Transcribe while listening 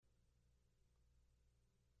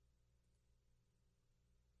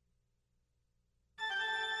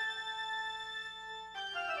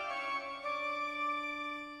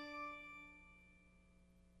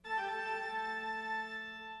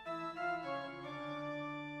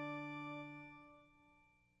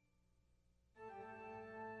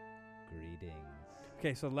tidings.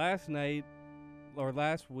 Okay, so last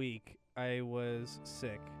week, I was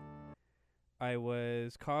sick. I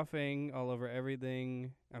was coughing all over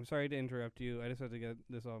everything. I'm sorry to interrupt you. I just had to get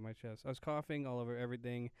this off my chest. I was coughing all over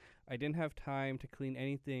everything. I didn't have time to clean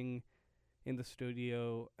anything in the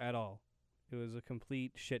studio at all. It was a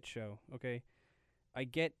complete shit show, okay? I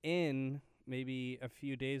get in maybe a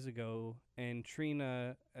few days ago, and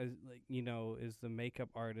Trina, is the makeup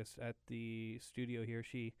artist at the studio here.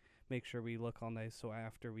 She makes sure we look all nice, so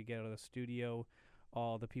after we get out of the studio,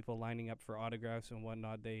 all the people lining up for autographs and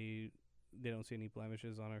whatnot, they don't see any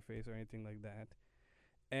blemishes on her face or anything like that.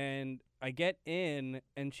 And I get in,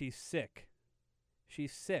 and she's sick.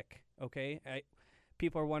 She's sick, okay?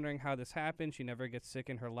 People are wondering how this happened. She never gets sick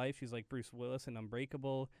in her life. She's like Bruce Willis in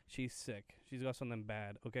Unbreakable. She's sick. She's got something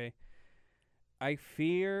bad, okay? I'm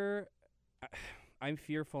fearful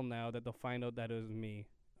now that they'll find out that it was me.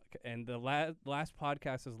 And the last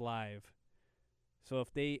podcast is live. So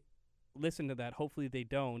if they listen to that, hopefully they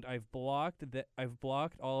don't. I've blocked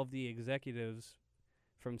all of the executives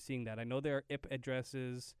from seeing that. I know their IP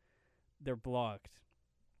addresses, they're blocked.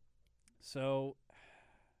 So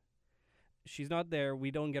she's not there. We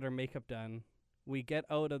don't get her makeup done. We get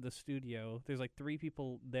out of the studio. There's like 3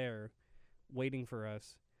 people there waiting for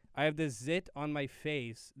us. I have this zit on my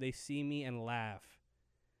face. They see me and laugh.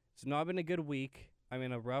 It's not been a good week. I'm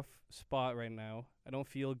in a rough spot right now. I don't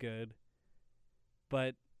feel good.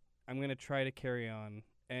 But I'm going to try to carry on.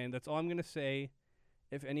 And that's all I'm going to say.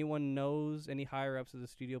 If anyone knows any higher-ups of the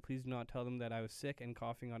studio, please do not tell them that I was sick and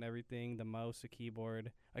coughing on everything, the mouse, the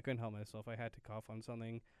keyboard. I couldn't help myself. I had to cough on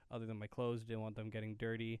something other than my clothes. Didn't want them getting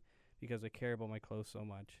dirty because I care about my clothes so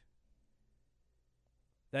much.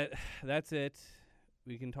 That's it.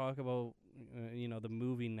 We can talk about, the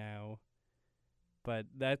movie now. But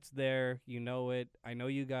that's there. You know it. I know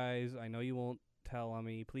you guys. I know you won't tell on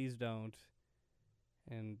me. Please don't.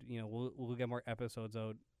 And, we'll get more episodes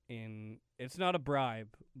out. It's not a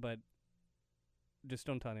bribe, but just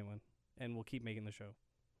don't tell anyone, and we'll keep making the show.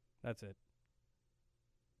 That's it.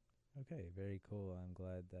 Okay, very cool. I'm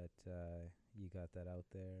glad that you got that out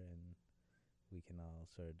there, and we can all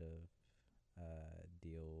sort of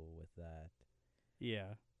deal with that.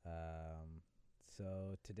 Yeah.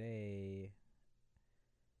 So today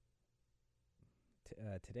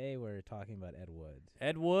we're talking about Ed Wood.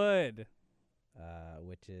 Ed Wood.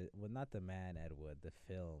 Which is, not the man Ed Wood, the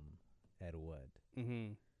film Ed Wood.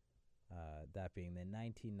 Mm-hmm. That being the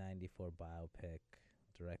 1994 biopic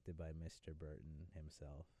directed by Mr. Burton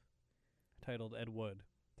himself. Titled Ed Wood.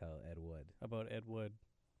 About Ed Wood.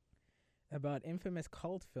 About infamous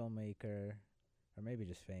cult filmmaker, or maybe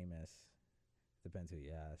just famous. Depends who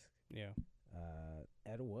you ask. Yeah.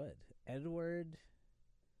 Ed Wood. Edward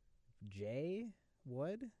J.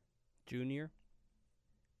 Wood? Junior.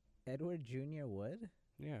 Edward Jr. Wood?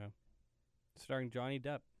 Yeah. Starring Johnny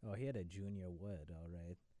Depp. Oh, he had a Junior Wood, all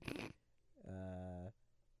right.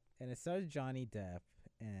 And it stars Johnny Depp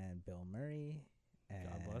and Bill Murray and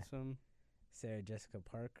God bless him. Sarah Jessica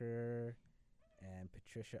Parker and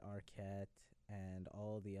Patricia Arquette and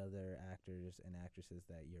all the other actors and actresses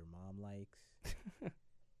that your mom likes.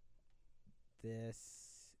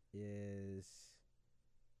 This is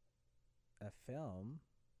a film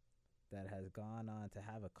that has gone on to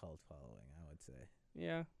have a cult following, I would say.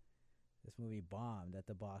 Yeah. This movie bombed at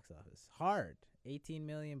the box office. Hard. 18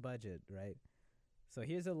 million budget, right? So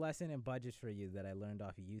here's a lesson in budgets for you that I learned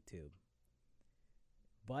off of YouTube.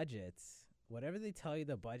 Budgets, whatever they tell you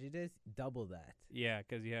the budget is, double that. Yeah,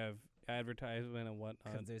 because you have advertisement and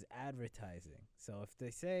whatnot. Because there's advertising. So if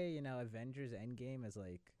they say, Avengers Endgame is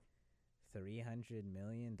like $300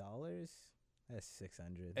 million, that's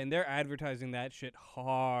 600. And they're advertising that shit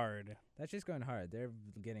hard. That's just going hard. They're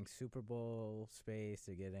getting Super Bowl space.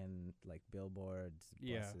 They're getting like billboards,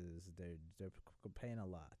 buses. Yeah. They're paying a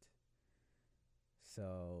lot.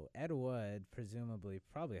 So Ed Wood presumably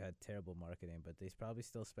probably had terrible marketing, but they probably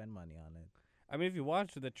still spend money on it. I mean, if you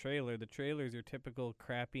watch the trailer is your typical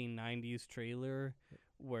crappy 90s trailer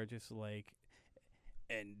where just like,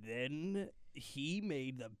 and then he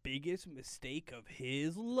made the biggest mistake of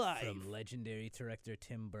his life. From legendary director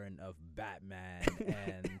Tim Burton of Batman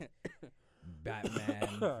and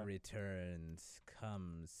Batman Returns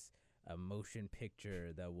comes a motion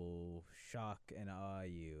picture that will shock and awe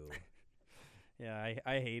you. Yeah,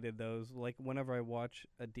 I hated those. Like, whenever I watch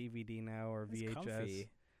a DVD now or VHS, comfy.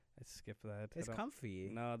 I skip that. It's comfy.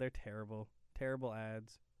 No, they're terrible. Terrible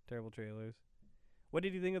ads. Terrible trailers. What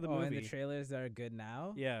did you think of the movie? Oh, and the trailers that are good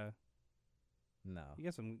now? Yeah. No. You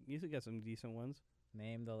got some decent ones.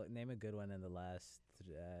 Name a good one in the last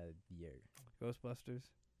year. Ghostbusters.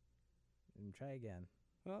 And try again.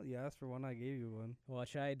 Well, you asked for one, I gave you one. Well,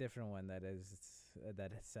 try a different one that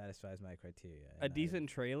satisfies my criteria. A decent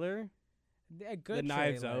trailer. A good The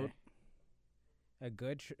Knives trailer. Out. A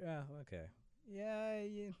good. Okay.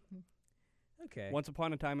 Yeah. Okay. Once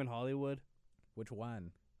Upon a Time in Hollywood. Which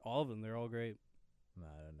one? All of them. They're all great. No,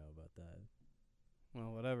 I don't know about that.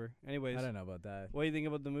 Well, whatever. Anyways, I don't know about that. what do you think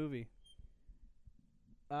about the movie?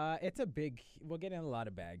 It's a big. We're getting a lot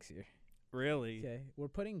of bags here. Really? Okay, we're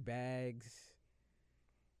putting bags.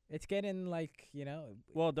 It's getting like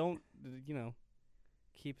Well, don't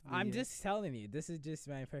keep. I'm just telling you. This is just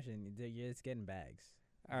my impression. You're just getting bags.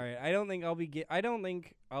 All right. I don't think I'll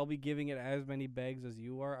be giving it as many bags as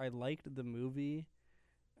you are. I liked the movie,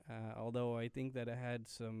 although I think that it had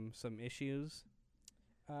some issues.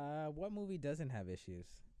 What movie doesn't have issues?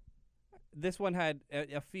 This one had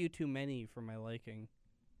a few too many for my liking.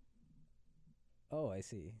 Oh, I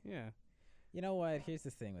see. Yeah. You know what? Here's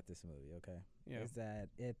the thing with this movie. Okay, Yeah. is that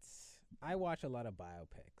I watch a lot of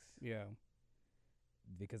biopics Yeah.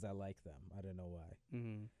 because I like them. I don't know why.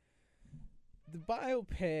 Mhm. The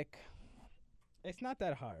biopic, it's not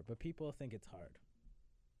that hard, but people think it's hard.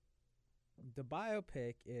 The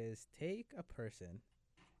biopic is take a person.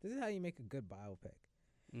 This is how you make a good biopic.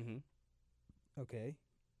 Mhm. Okay.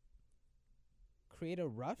 Create a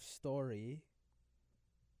rough story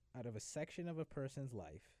out of a section of a person's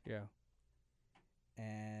life Yeah.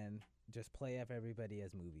 and just play up everybody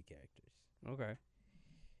as movie characters. Okay.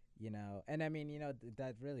 And I mean,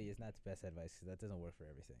 that really is not the best advice 'cause that doesn't work for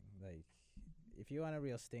everything. Like, if you want a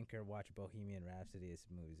real stinker, watch Bohemian Rhapsody. This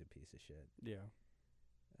movie's a piece of shit. Yeah.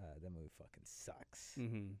 That movie fucking sucks.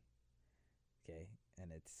 Mhm. Okay,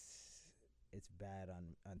 and it's bad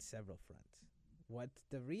on several fronts. What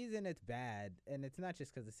the reason it's bad, and it's not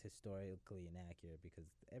just because it's historically inaccurate, because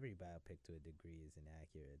every biopic to a degree is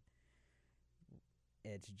inaccurate.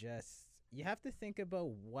 It's just you have to think about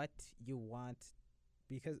what you want,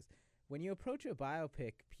 because when you approach a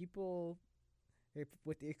biopic, people,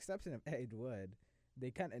 with the exception of Ed Wood, they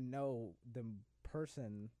kind of know the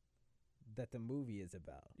person that the movie is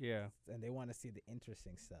about, Yeah. and they want to see the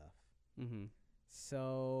interesting stuff. Mhm.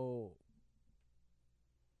 So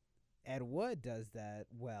Ed Wood does that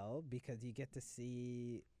well because you get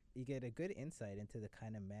a good insight into the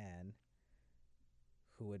kind of man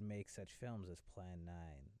who would make such films as Plan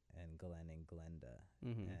 9 and Glenn and Glenda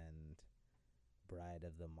Mhm. and Bride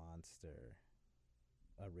of the Monster,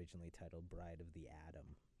 originally titled Bride of the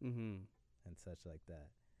Atom, Mhm. and such like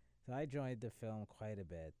that. So I enjoyed the film quite a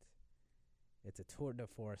bit. It's a tour de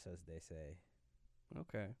force, as they say.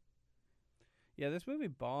 Okay. Yeah, this movie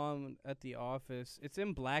bombed at the office. It's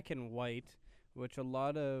in black and white, which a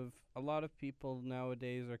lot of people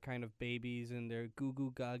nowadays are kind of babies and they're goo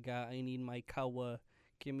goo gaga. I need my Kawa.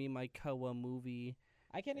 Give me my Kawa movie.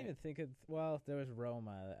 I can't even think of. Well, there was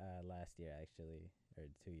Roma last year, actually, or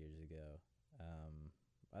 2 years ago.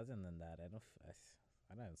 Other than that, I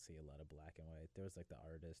don't see a lot of black and white. There was like The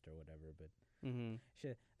Artist or whatever, but Mhm.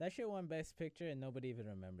 that shit won Best Picture, and nobody even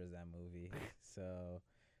remembers that movie. So,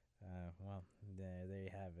 well, there you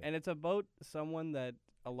have it. And it's about someone that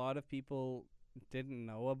a lot of people didn't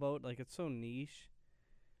know about. Like, it's so niche.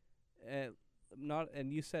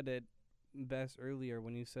 And you said it best earlier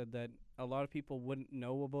when you said that a lot of people wouldn't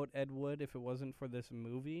know about Ed Wood if it wasn't for this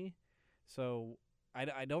movie. So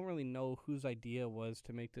I don't really know whose idea was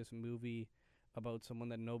to make this movie about someone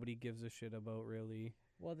that nobody gives a shit about, really.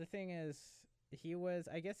 Well, the thing is,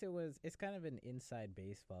 it's kind of an inside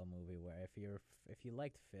baseball movie where if you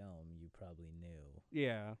liked film, you probably knew.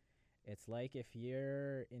 Yeah. It's like if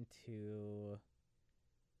you're into,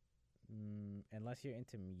 unless you're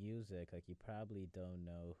into music, like you probably don't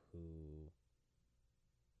know who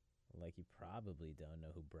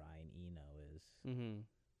Brian Eno is. Mhm.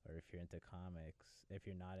 Or if you're into comics, if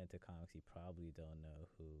you're not into comics, you probably don't know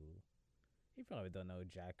who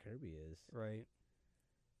Jack Kirby is. Right.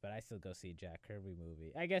 But I still go see Jack Kirby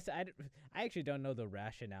movie. I guess I actually don't know the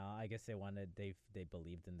rationale. I guess they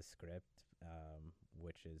believed in the script,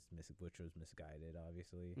 which was misguided,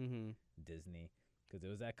 obviously. Mhm. Disney, because it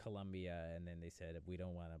was at Columbia, and then they said we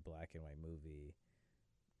don't want a black and white movie,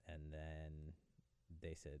 and then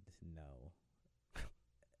they said no,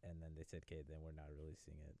 and then they said okay, then we're not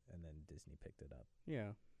releasing it, and then Disney picked it up.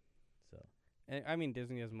 Yeah. So. And, I mean,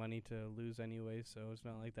 Disney has money to lose anyway, so it's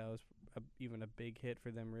not like that was even a big hit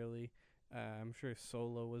for them, really. I'm sure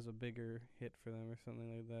Solo was a bigger hit for them or something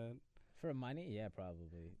like that. For money, yeah,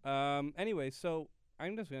 probably. Anyway, so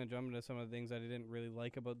I'm just gonna jump into some of the things that I didn't really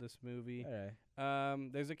like about this movie. All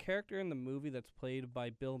right. There's a character in the movie that's played by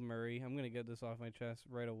Bill Murray. I'm gonna get this off my chest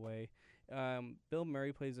right away. Bill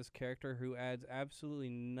Murray plays this character who adds absolutely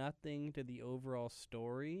nothing to the overall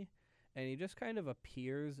story, and he just kind of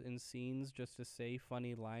appears in scenes just to say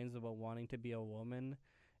funny lines about wanting to be a woman,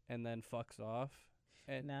 and then fucks off.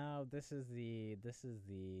 And Now this is the this is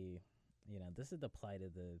the plight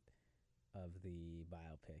of the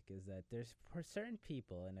biopic, is that there's for certain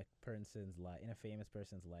people in a person's life, in a famous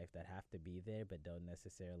person's life, that have to be there but don't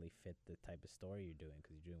necessarily fit the type of story you're doing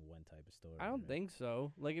because you're doing one type of story. I don't right? think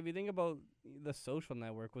so. Like, if you think about The Social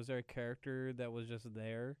Network, was there a character that was just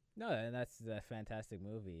there? No, and that's a fantastic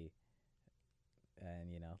movie.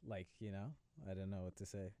 And I don't know what to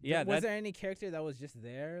say. Yeah, was there any character that was just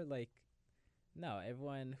there? Like, no,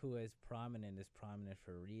 everyone who is prominent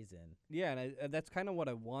for a reason. Yeah, and that's kind of what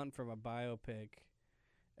I want from a biopic.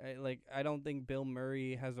 I don't think Bill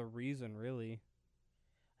Murray has a reason, really.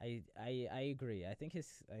 I agree. I think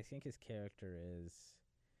his character is,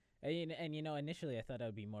 and initially I thought I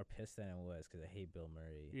would be more pissed than I was because I hate Bill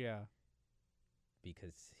Murray. Yeah,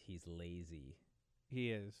 because he's lazy.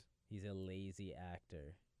 he is. He's a lazy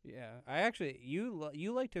actor. Yeah, I actually you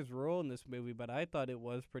liked his role in this movie, but I thought it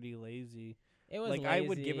was pretty lazy. It was like lazy. I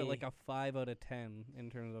would give it like a 5 out of 10 in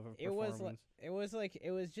terms of a performance. It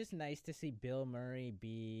was just nice to see Bill Murray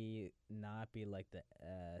not be like the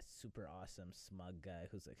super awesome smug guy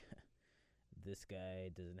who's like, this guy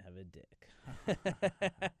doesn't have a dick.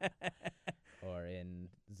 Or in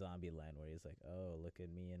Zombieland where he's like, oh, look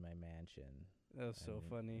at me in my mansion. That was so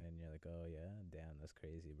funny. And you're like, oh yeah, damn, that's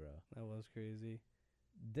crazy, bro. That was crazy.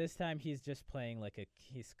 This time he's just playing like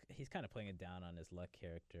he's kind of playing it down on his luck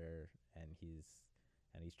character, and he's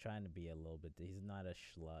trying to be a little bit. He's not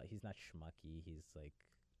he's not schmucky. He's like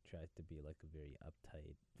tries to be like a very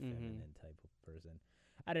uptight, feminine type of person.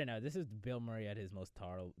 I don't know. This is Bill Murray at his most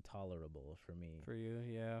tolerable for me. For you,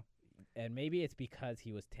 yeah. And maybe it's because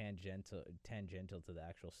he was tangential to the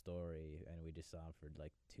actual story, and we just saw him for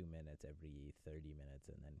like 2 minutes every 30 minutes,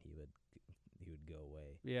 and then he would go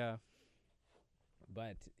away. Yeah.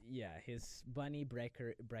 But yeah, his Bunny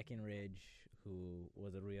Breckenridge, who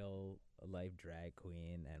was a real life drag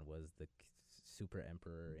queen and was the super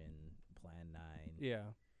emperor in Plan 9.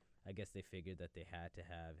 Yeah. I guess they figured that they had to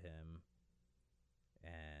have him,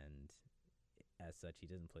 and as such, he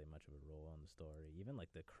doesn't play much of a role in the story. Even like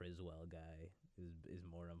the Criswell guy is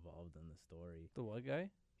more involved in the story. The what guy?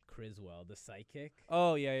 Criswell, the psychic.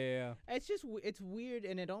 Oh, yeah. It's just it's weird,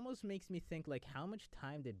 and it almost makes me think like, how much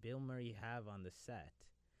time did Bill Murray have on the set?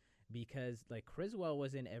 Because like Criswell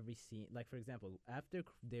was in every scene. Like, for example, after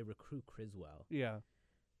they recruit Criswell, Yeah.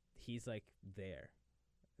 he's like there,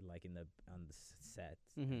 like on the set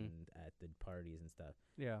Mhm. and at the parties and stuff.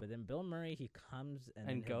 Yeah. But then Bill Murray, he comes and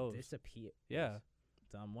And then he'll goes. disappear. Yeah.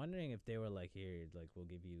 So I'm wondering if they were like, here, like we'll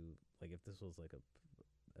give you, like if this was like a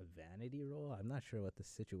vanity role. I'm not sure what the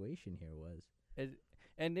situation here was.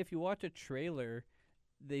 And if you watch a trailer,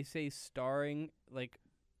 they say starring like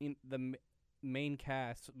in the main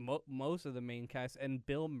cast, most of the main cast, and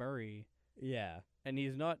Bill Murray. Yeah. And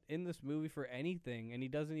he's not in this movie for anything, and he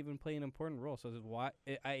doesn't even play an important role. So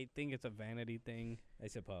I think it's a vanity thing. I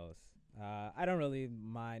suppose. I don't really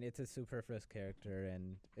mind. It's a superfluous character,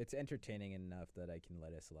 and it's entertaining enough that I can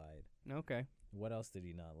let it slide. Okay. What else did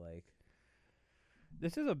he not like?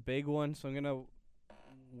 This is a big one, so I'm going to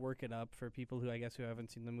work it up for people who haven't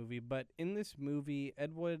seen the movie. But in this movie,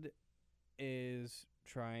 Ed Wood is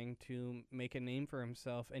trying to make a name for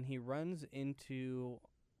himself, and he runs into,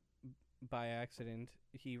 by accident,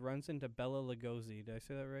 Bela Lugosi. Did I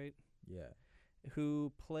say that right? Yeah.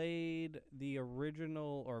 Who played the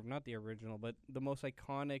original, or not the original, but the most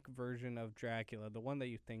iconic version of Dracula, the one that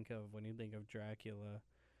you think of when you think of Dracula.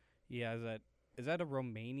 Yeah, is that a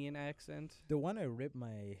Romanian accent? The one I ripped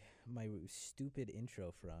my stupid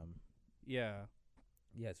intro from. Yeah.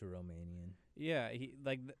 Yeah, it's a Romanian. Yeah, he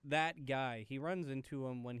that guy. He runs into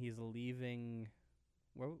him when he's leaving.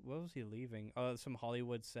 What was he leaving? Some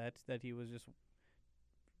Hollywood set that he was just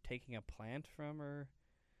taking a plant from or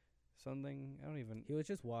something. I don't even. He was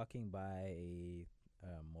just walking by a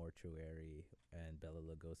mortuary, and Bela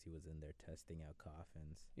Lugosi was in there testing out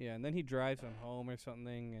coffins. Yeah, and then he drives him home or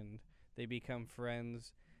something, and they become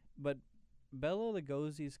friends. But Bela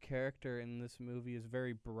Lugosi's character in this movie is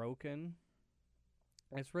very broken.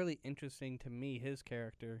 It's really interesting to me, his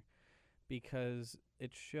character, because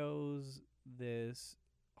it shows this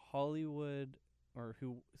Hollywood, or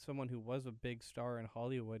someone who was a big star in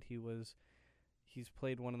Hollywood. He's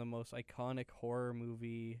played one of the most iconic horror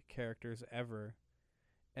movie characters ever.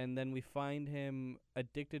 And then we find him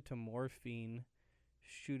addicted to morphine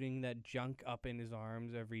shooting that junk up in his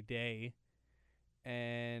arms every day,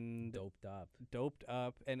 and Doped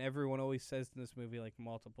up. and everyone always says in this movie, like,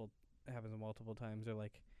 happens multiple times, they're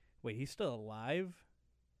like, wait, he's still alive?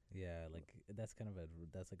 Yeah, like that's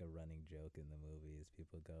like a running joke in the movie. Is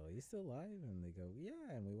people go, "He's still alive," and they go,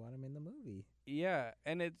 "Yeah," and we want him in the movie. Yeah,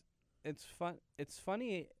 and it's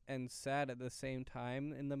funny and sad at the same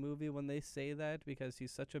time in the movie when they say that, because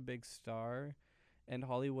he's such a big star and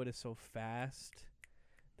Hollywood is so fast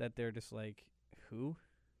that they're just like, who?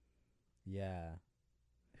 Yeah,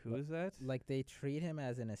 Who is that? like they treat him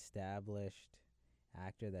as an established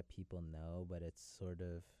actor that people know, but it's sort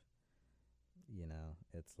of,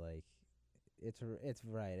 it's like, it's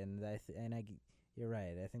right, and you're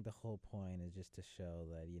right. I think the whole point is just to show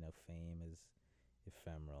that fame is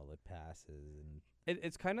ephemeral. It passes, and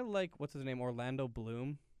It's kind of like, what's his name, Orlando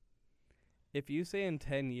Bloom. If you say in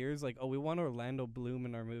 10 years, like, oh, we want Orlando Bloom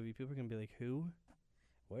in our movie, people are going to be like, who?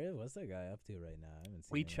 what's that guy up to right now? I haven't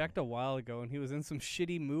seen. We checked a while ago, and he was in some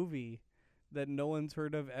shitty movie that no one's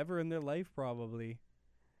heard of ever in their life, probably.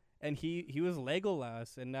 And he was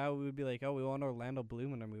Legolas, and now we would be like, oh, we want Orlando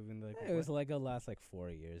Bloom in our movie. And like, It was Legolas like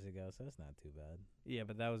 4 years ago, so it's not too bad. yeah,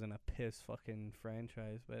 but that was in a piss fucking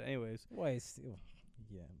franchise. But anyways, Why?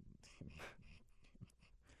 Yeah.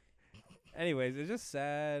 anyways, it's just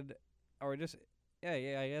sad, or just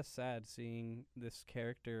I guess sad seeing this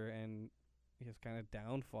character and his kind of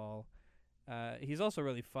downfall. He's also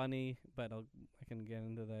really funny, but I can get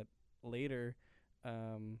into that later.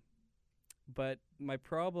 But my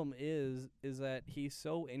problem is that he's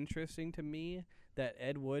so interesting to me that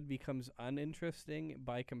Ed Wood becomes uninteresting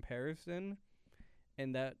by comparison,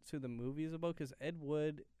 and that's who the movie is about. Because Ed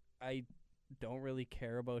Wood, I don't really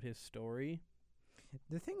care about his story.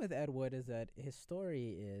 The thing with Ed Wood is that his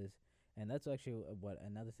story is, and that's actually what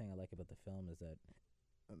another thing I like about the film is that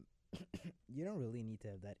you don't really need to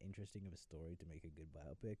have that interesting of a story to make a good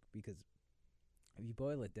biopic, because if you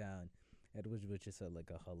boil it down, Ed Wood was just like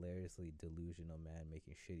a hilariously delusional man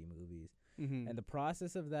making shitty movies. Mm-hmm. And the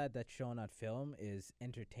process of that's shown on film is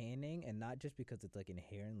entertaining, and not just because it's like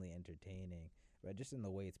inherently entertaining, but just in the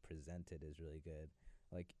way it's presented is really good.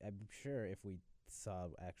 Like, I'm sure if we saw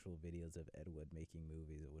actual videos of Ed Wood making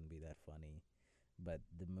movies, it wouldn't be that funny. But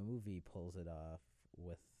the movie pulls it off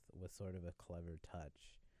with sort of a clever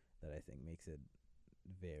touch that I think makes it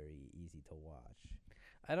very easy to watch.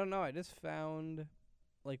 I don't know. I just found,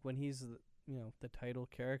 like, when he's the title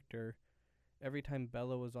character, every time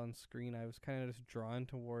Bella was on screen, I was kind of just drawn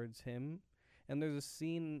towards him. And there's a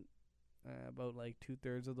scene about like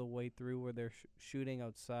 2/3 of the way through where they're shooting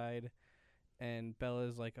outside, and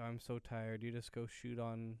Bella's like, oh, "I'm so tired. You just go shoot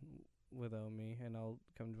on without me, and I'll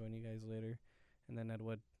come join you guys later." And then Ed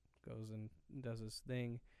Wood goes and does his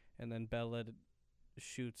thing, and then Bella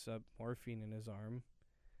shoots up morphine in his arm,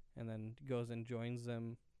 and then goes and joins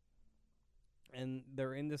them. And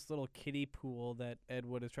they're in this little kiddie pool that Ed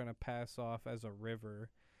Wood is trying to pass off as a river,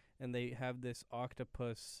 and they have this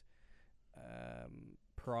octopus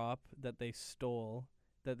prop that they stole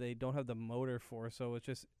that they don't have the motor for, so it's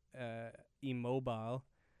just immobile.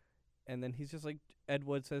 And then he's just like, Ed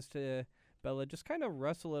Wood says to Bella, just kind of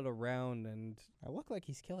wrestle it around and I look like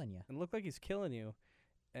he's killing you.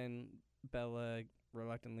 And Bella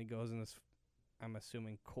reluctantly goes in this, I'm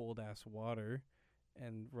assuming, cold ass water,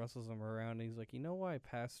 and wrestles him around. And he's like, "You know why I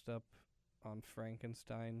passed up on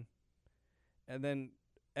Frankenstein?" And then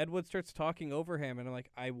Ed Wood starts talking over him, and I'm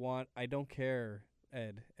like, I don't care,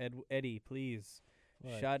 Eddie, please,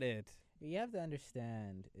 shut it. You have to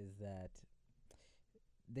understand is that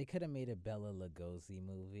they could have made a Bela Lugosi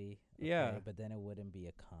movie. Okay, Yeah. But then it wouldn't be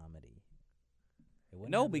a comedy. It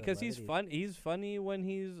wouldn't No, have the because he's levity. fun. He's funny when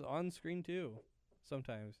he's on screen too.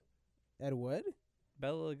 Sometimes Ed Wood?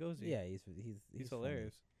 Bela Lugosi. Yeah, he's he's funny.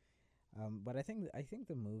 hilarious. But I think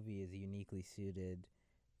the movie is uniquely suited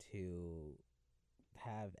to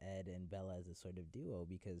have Ed and Bella as a sort of duo,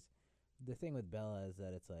 because the thing with Bella is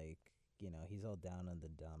that it's like, he's all down on the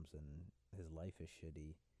dumps and his life is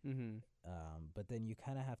shitty. Mm-hmm. But then you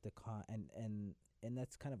kind of have to and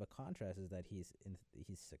that's kind of a contrast, is that he's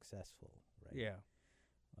successful, right? Yeah.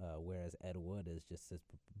 Whereas Ed Wood is just this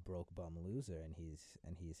broke bum loser, and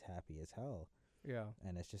he's happy as hell. Yeah.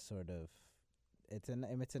 And it's just sort of, it's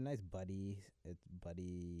a nice buddy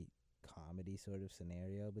comedy sort of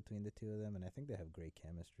scenario between the two of them, and I think they have great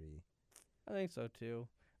chemistry. I think so too.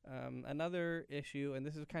 Another issue, and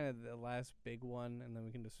this is kind of the last big one, and then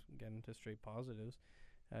we can just get into straight positives,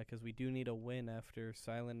 because we do need a win after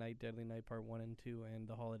Silent Night, Deadly Night Part 1 and 2 and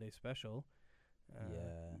the holiday special.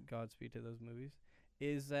 Yeah. Godspeed to those movies.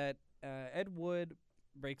 Is that Ed Wood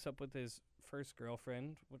breaks up with his first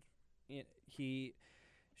girlfriend, which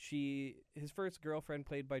his first girlfriend,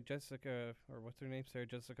 played by Jessica, or what's her name, Sarah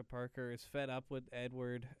Jessica Parker, is fed up with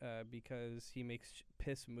Edward because he makes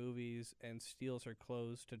piss movies and steals her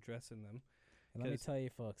clothes to dress in them. And let me tell you,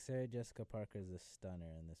 folks, Sarah Jessica Parker is a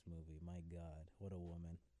stunner in this movie. My God, what a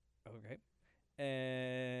woman. Okay.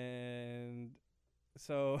 And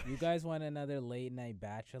so you guys want another late night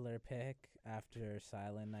Bachelor pick after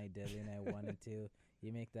Silent Night, Deadly Night 1 and 2?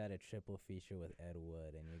 You make that a triple feature with Ed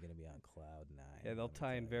Wood, and you're gonna be on cloud 9. Yeah, they'll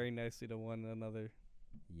tie in very nicely to one another.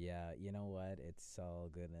 Yeah, you know what? It's all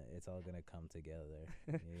gonna come together.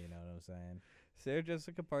 You know what I'm saying? Sarah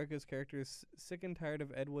Jessica Parker's character is sick and tired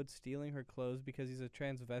of Ed Wood stealing her clothes because he's a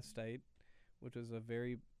transvestite, which was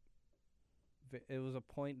it was a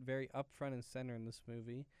point very up front and center in this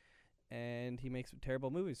movie, and he makes terrible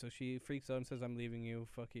movies. So she freaks out and says, "I'm leaving you,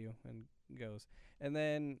 fuck you," and goes. And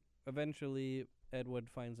then eventually Ed Wood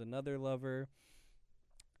finds another lover,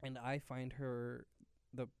 and I find her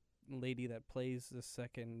the lady that plays the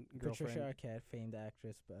second girlfriend. Patricia Arquette, famed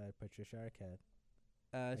actress Patricia Arquette.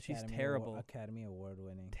 She's terrible. Academy Award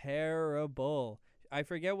winning. Terrible. I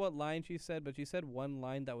forget what line she said, but she said one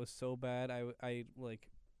line that was so bad I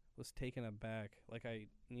was taken aback. Like I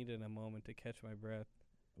needed a moment to catch my breath.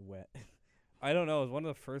 Wet. I don't know. It was one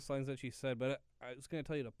of the first lines that she said, but I was going to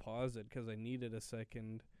tell you to pause it because I needed a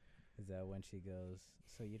second. Is that when she goes,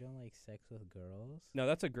 "So you don't like sex with girls?" No,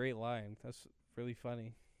 that's a great line. That's really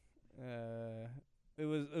funny. It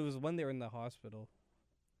was when they were in the hospital.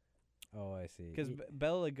 Oh, I see. Because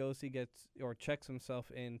Bela Lugosi checks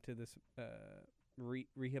himself into this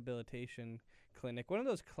rehabilitation clinic. One of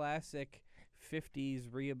those classic 50s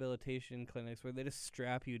rehabilitation clinics where they just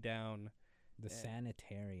strap you down. The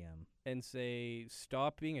sanitarium. And say,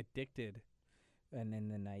 "Stop being addicted." And in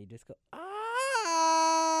the night you just go,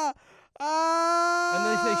 "Ah! And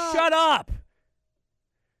then they say, "Shut up!"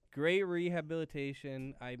 Great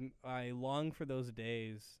rehabilitation. I long for those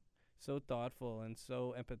days. So thoughtful and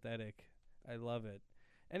so empathetic. I love it.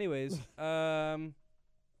 Anyways,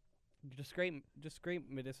 just great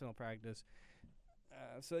medicinal practice.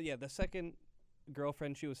 So yeah, the second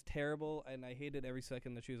girlfriend, she was terrible, and I hated every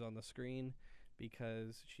second that she was on the screen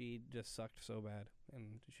because she just sucked so bad,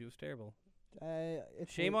 and she was terrible.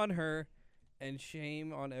 Shame on her, and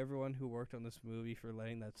shame on everyone who worked on this movie for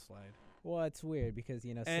letting that slide. Well, it's weird because,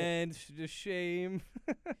 you know... And just shame.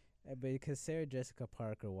 Because Sarah Jessica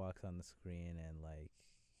Parker walks on the screen and, like,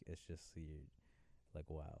 it's just, you're like,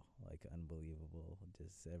 wow, like, unbelievable,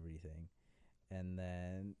 just everything. And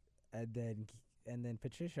then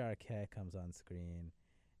Patricia Arquette comes on screen,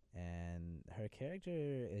 and her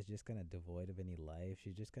character is just kind of devoid of any life.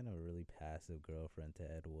 She's just kind of a really passive girlfriend to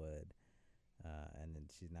Ed Wood. And then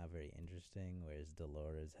she's not very interesting, whereas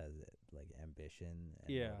Dolores has like ambition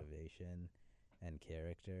and motivation and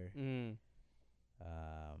character.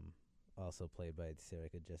 Also played by Sarah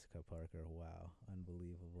Jessica Parker. Wow,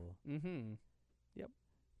 unbelievable. Yep.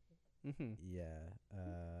 Yeah.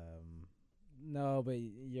 No, but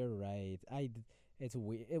you're right. It's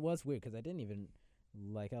weird. It was weird because I didn't even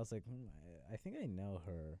I was like, I think I know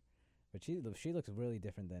her. But she looks really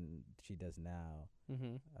different than she does now.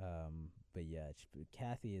 But yeah,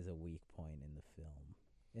 Kathy is a weak point in the film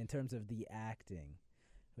in terms of the acting,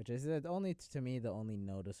 which is only to me the only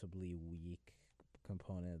noticeably weak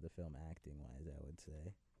component of the film acting wise, I would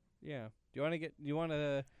say. Yeah. Do you want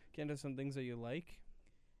to get into some things that you like?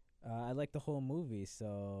 I like the whole movie, so.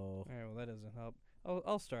 All right. Well, that doesn't help.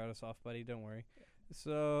 I'll start us off, buddy. Don't worry.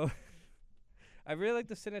 So, I really like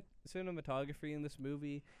the cinematography in this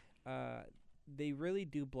movie. They really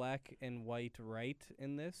do black and white right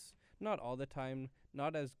in this. Not all the time.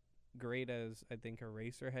 Not as great as I think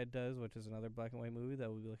Eraserhead does, which is another black and white movie that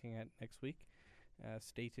we'll be looking at next week.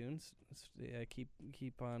 Stay tuned.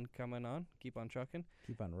 Keep on coming on. Keep on trucking.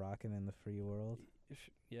 Keep on rocking in the free world.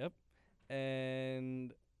 Yep.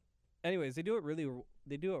 And anyways, they do it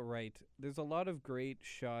right. There's a lot of great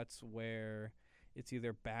shots where it's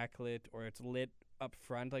either backlit or it's lit up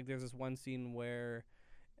front. Like there's this one scene where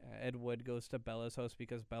Ed Wood goes to Bella's house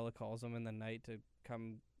because Bella calls him in the night to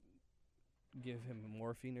come give him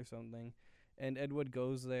morphine or something. And Ed Wood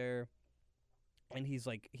goes there, and he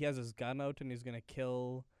has his gun out and he's going to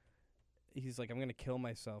kill. He's like, "I'm going to kill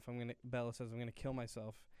myself." Bella says, "I'm going to kill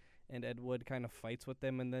myself." And Ed Wood kind of fights with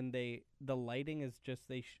them, and then the lighting is just,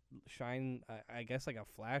 they shine, I guess like a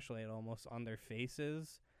flashlight almost on their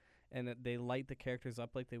faces, and they light the characters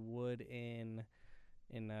up like they would in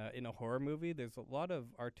a horror movie. There's a lot of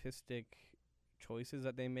artistic choices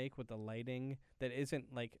that they make with the lighting that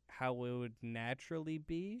isn't like how it would naturally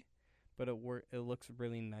be, but it looks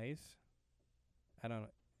really nice. I don't know.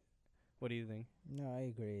 What do you think? No, I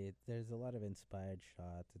agree. There's a lot of inspired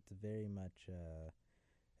shots. It's very much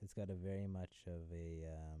it's got a very much of a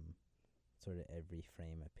sort of every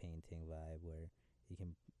frame a painting vibe where you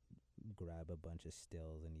can grab a bunch of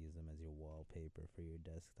stills and use them as your wallpaper for your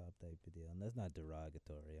desktop type of deal. And that's not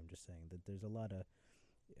derogatory. I'm just saying that there's a lot of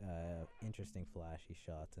interesting flashy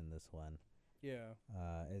shots in this one. Yeah.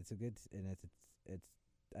 It's a good and it's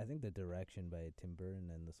I think the direction by Tim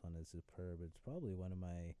Burton in this one is superb. It's probably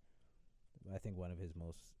I think one of his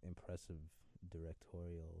most impressive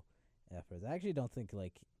directorial efforts. I actually don't think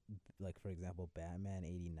like for example Batman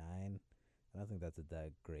 '89. I don't think that's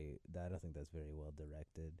that great. I don't think that's very well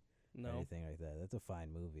directed. Or No. anything like that. That's a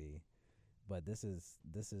fine movie, but this is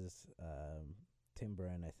Tim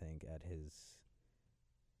Burton. I think at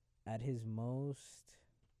his most,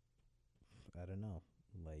 I don't know,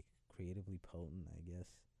 like creatively potent. I guess.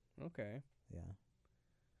 Okay. Yeah.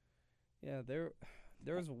 Yeah,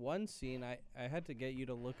 there was one scene I had to get you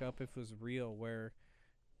to look up if it was real where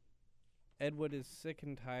Ed Wood is sick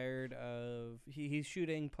and tired of he's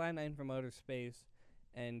shooting Plan 9 from Outer Space,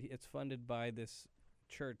 and it's funded by this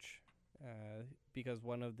church because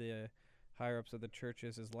one of the higher ups of the church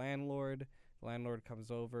is his landlord. Landlord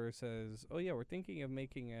comes over, says, "Oh yeah, we're thinking of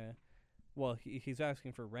making a." Well, he's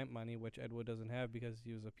asking for rent money, which Ed Wood doesn't have because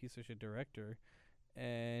he was a piece of shit director,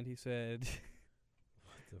 and he said,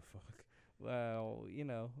 What the fuck? "Well,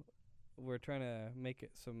 we're trying to make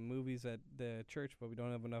some movies at the church, but we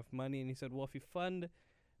don't have enough money." And he said, "Well, if you fund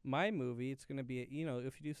my movie, it's gonna be if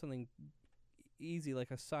you do something easy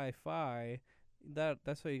like a sci-fi,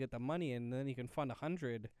 that's how you get the money, and then you can fund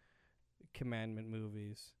 100 Commandment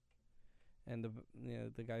movies." And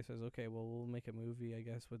the guy says, "Okay, well, we'll make a movie, I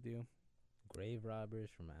guess, with you." Grave robbers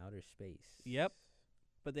from outer space. Yep.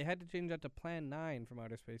 But they had to change that to Plan 9 from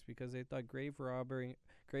Outer Space because they thought Grave Robbers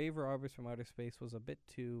from Outer Space was a bit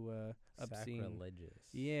too obscene. Sacrilegious.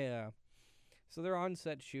 Yeah. So they're on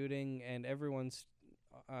set shooting, and everyone's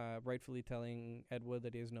rightfully telling Ed Wood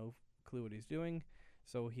that he has no clue what he's doing.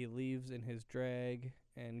 So he leaves in his drag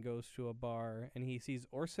and goes to a bar, and he sees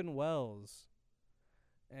Orson Welles.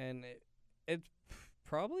 And it's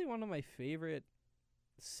probably one of my favorite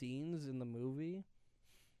scenes in the movie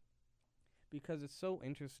because it's so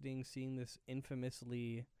interesting seeing this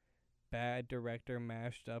infamously bad director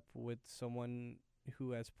mashed up with someone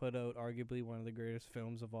who has put out arguably one of the greatest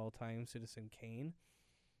films of all time, Citizen Kane.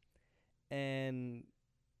 And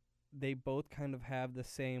they both kind of have the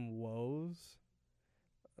same woes.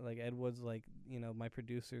 Like Ed Wood's like, my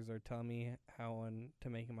producers are telling me how to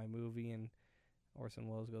make my movie, and Orson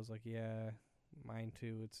Welles goes like, "Yeah, mine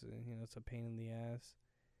too. It's it's a pain in the ass."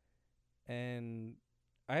 And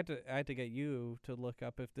I had to get you to look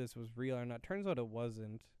up if this was real or not. Turns out it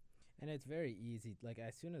wasn't. And it's very easy. Like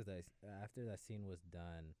as soon as after that scene was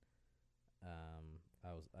done,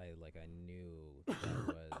 I knew that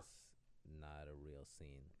was not a real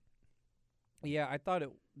scene. Yeah, I thought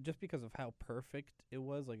it just because of how perfect it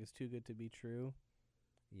was. Like it's too good to be true.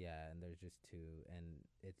 Yeah, and there's just two, and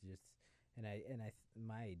it's just,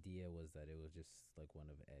 my idea was that it was just like one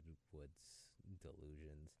of Ed Wood's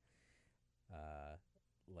delusions,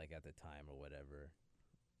 like at the time or whatever,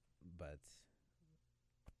 but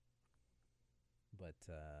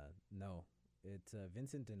no, it's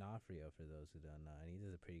Vincent D'Onofrio for those who don't know, and he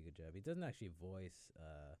does a pretty good job. He doesn't actually voice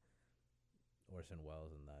Orson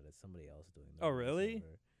Welles in that; it's somebody else doing that. Oh, really?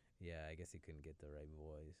 Yeah, I guess he couldn't get the right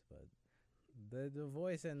voice, but the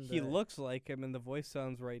voice and he looks like him, and the voice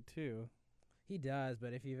sounds right too. He does,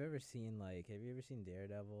 but if you've ever seen have you ever seen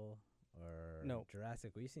Daredevil or No.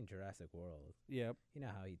 Jurassic? Well, you've seen Jurassic World. Yep. You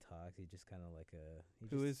know how he talks? He just kind of like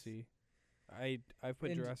Who is he? I've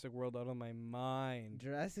put Jurassic World out on my mind.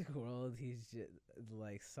 Jurassic World. He's just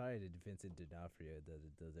like, sorry to Vincent D'Onofrio.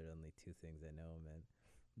 Those are only two things I know him in.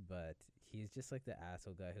 But he's just like the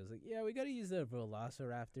asshole guy who's like, yeah, we got to use the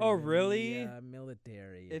Velociraptor. Oh, really?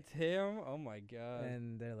 Military. It's him? Oh, my God.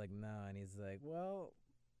 And they're like, no. And he's like, well,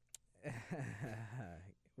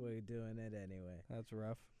 we're doing it anyway. That's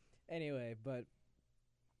rough. Anyway, but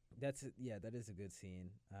that is a good scene.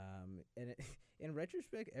 And in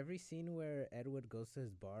retrospect, every scene where Ed Wood goes to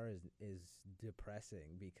his bar is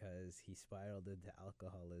depressing because he spiraled into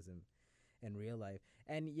alcoholism in real life.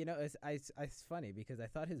 And it's funny because I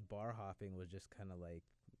thought his bar hopping was just kind of like,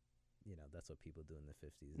 that's what people do in the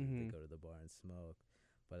 50s. Mm-hmm. They go to the bar and smoke.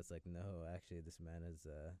 But it's like, no, actually, this man is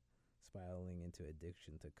spiraling into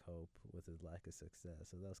addiction to cope with his lack of success.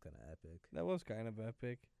 So that was kind of epic. That was kind of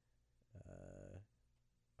epic.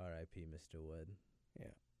 R.I.P. Mr. Wood.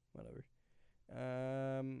 Yeah, whatever.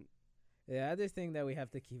 The other thing that we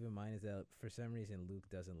have to keep in mind is that for some reason Luke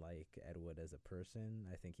doesn't like Ed Wood as a person.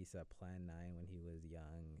 I think he saw Plan 9 when he was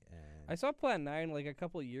young, and I saw Plan 9 like a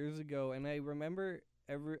couple years ago, and I remember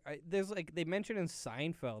there's like they mentioned in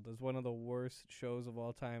Seinfeld as one of the worst shows of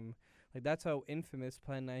all time. Like that's how infamous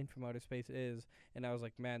Plan 9 from Outer Space is, and I was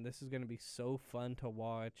like, man, this is gonna be so fun to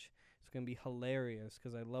watch. It's gonna be hilarious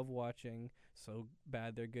because I love watching so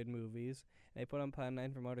bad they're good movies. And I put on Plan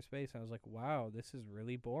 9 from Outer Space, and I was like, wow, this is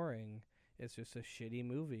really boring. It's just a shitty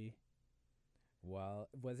movie. well,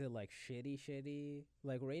 was it like shitty,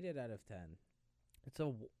 like rated out of 10?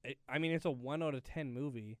 I mean, it's a 1 out of 10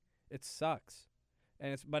 movie. It sucks,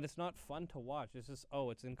 but it's not fun to watch. It's just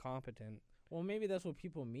it's incompetent. Well, maybe that's what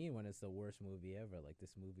people mean when it's the worst movie ever. Like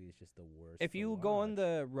this movie is just the worst. If to you go on watch.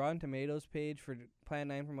 the Rotten Tomatoes page for Plan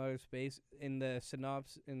 9 from Outer Space, in the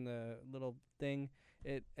synopsis, in the little thing,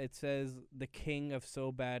 it says the king of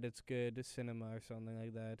so bad it's good cinema or something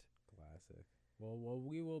like that. Classic. Well,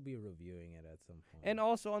 we will be reviewing it at some point. And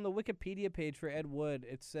also on the Wikipedia page for Ed Wood,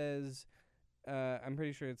 it says, I'm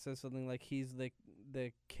pretty sure it says something like he's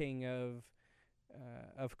the king of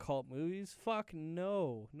cult movies. Fuck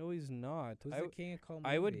no, he's not. Who's the king of cult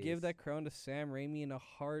movies? I would give that crown to Sam Raimi in a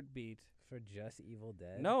heartbeat. for just Evil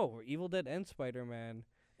Dead. No, Evil Dead and Spider-Man,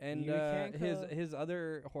 and You can't his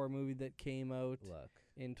other horror movie that came out Look,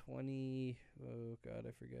 in 20. Oh God,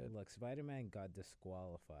 I forget. look. Spider-Man got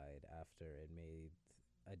disqualified after it made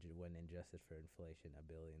when adjusted for inflation $1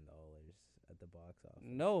 billion at the box office.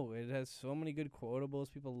 No, it has so many good quotables.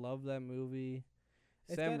 People love that movie.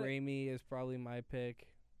 It's Sam got a- Raimi is probably my pick.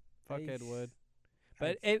 Fuck Ed Wood.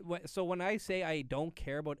 I'd But so when I say I don't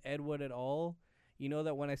care about Ed Wood at all, you know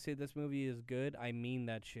that when I say this movie is good, I mean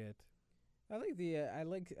that shit. I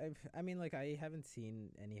haven't seen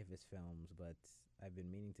any of his films, but I've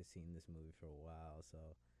been meaning to see this movie for a while. So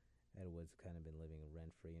Ed Wood's kind of been living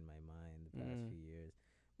rent free in my mind the past few years.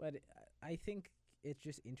 But I think it's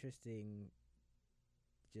just interesting,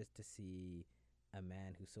 just to see a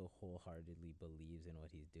man who so wholeheartedly believes in what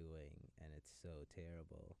he's doing, and it's so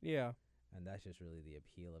terrible. Yeah. And that's just really the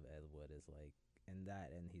appeal of Ed Wood, is like, and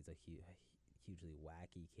he's a hugely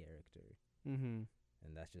wacky character. Mhm.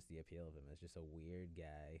 And that's just the appeal of him. It's just a weird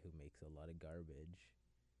guy who makes a lot of garbage,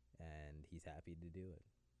 and he's happy to do it.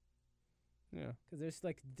 Yeah. Because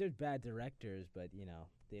there's bad directors, but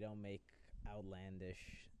they don't make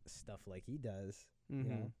outlandish stuff like he does. Mhm. You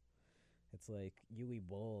know, it's like Yui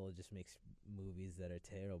Boll just makes movies that are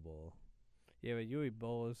terrible. Yeah, but Yui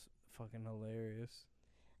Boll is fucking hilarious.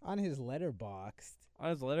 On his Letterboxd, On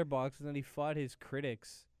his letterbox, and then he fought his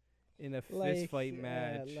critics in a fist fight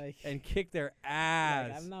match and kicked their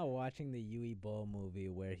ass. I'm not watching the Yui Boll movie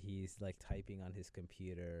where he's like typing on his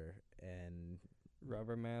computer and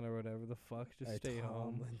Rubber Man or whatever the fuck. Just stay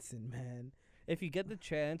home. Tomlinson, man. If you get the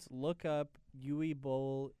chance, look up Yui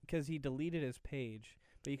Boll, because he deleted his page,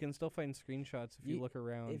 but you can still find screenshots if you look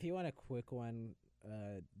around. If you want a quick one,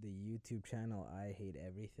 the YouTube channel I Hate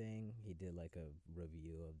Everything, he did like a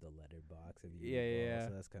review of the Letterbox of Yui Boll, yeah.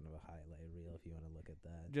 so that's kind of a highlight reel if you want to look at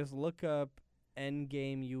that. Just look up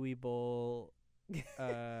Endgame Yui Boll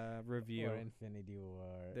review. Or Infinity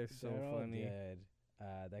War. They're so all funny. good.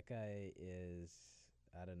 That guy is,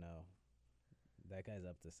 I don't know. That guy's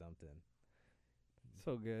up to something.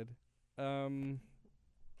 So good.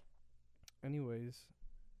 Anyways,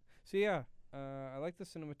 so yeah, I like the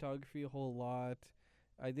cinematography a whole lot.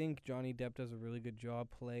 I think Johnny Depp does a really good job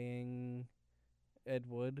playing Ed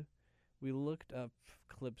Wood. We looked up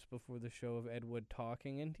clips before the show of Ed Wood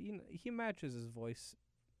talking, and he matches his voice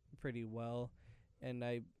pretty well. And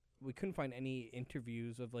we couldn't find any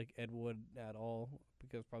interviews of like Ed Wood at all,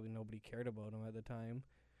 because probably nobody cared about him at the time.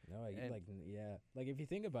 No, like if you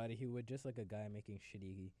think about it, he was just like a guy making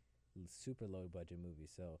shitty, super low budget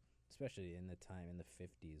movies. So especially in the time in the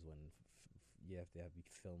 50s when you have to have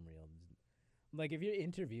film reel. Like if you're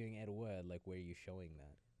interviewing Ed Wood, like where are you showing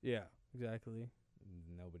that? Yeah, exactly.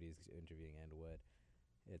 Nobody's interviewing Ed Wood.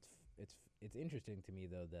 It's interesting to me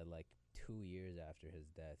though that like 2 years after his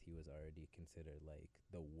death, he was already considered like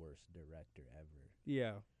the worst director ever.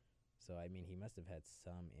 Yeah. So I mean, he must have had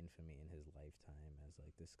some infamy in his lifetime as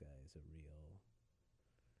like this guy is a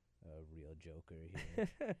real joker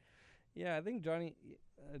here. Yeah, I think Johnny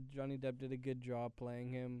Depp did a good job playing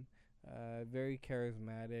him. Very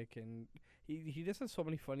charismatic, and he just has so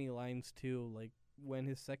many funny lines too. Like when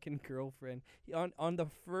his second girlfriend on the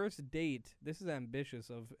first date. This is ambitious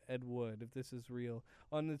of Ed Wood, if this is real.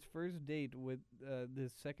 On his first date with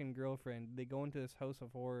his second girlfriend, they go into this house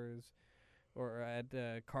of horrors, or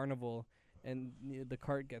at carnival, and the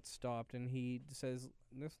cart gets stopped, and he says,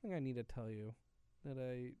 "There's something I need to tell you that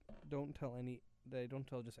I don't tell that I don't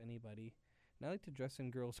tell just anybody. And I like to dress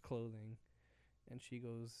in girls' clothing. And she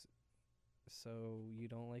goes, so you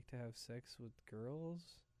don't like to have sex with girls?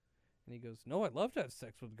 And he goes, no, I love to have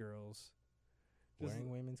sex with girls. Just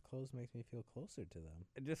Wearing women's clothes makes me feel closer to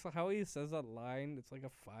them. just how he says that line, it's like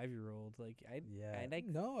a 5-year-old. Like I like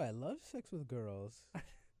No, I love sex with girls.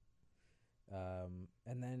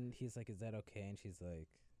 And then he's like, "Is that okay?" And she's like,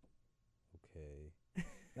 "Okay."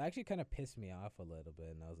 That actually kind of pissed me off a little bit,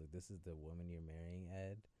 and I was like, "This is the woman you're marrying,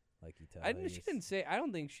 Ed." Like you tell. her she didn't say. I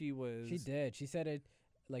don't think she was. She did. She said it.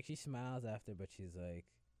 Like she smiles after, but she's like,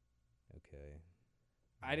 "Okay."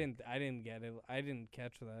 I didn't get it. I didn't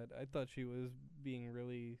catch that. I thought she was being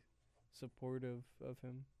really supportive of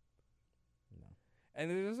him. No.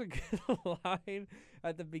 And there's a good line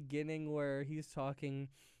at the beginning where he's talking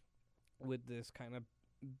with this kind of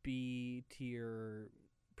B tier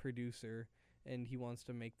producer, and he wants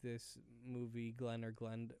to make this movie Glenn or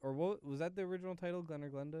Glenda, or what was that the original title, Glenn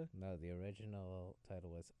or Glenda? No, the original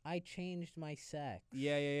title was "I Changed My Sex."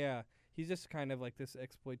 Yeah. He's just kind of like this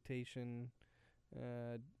exploitation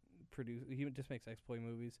producer. He just makes exploit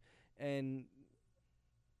movies, and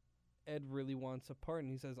Ed really wants a part,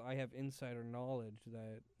 and he says, I have insider knowledge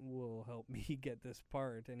that will help me get this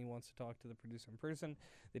part, and he wants to talk to the producer in person.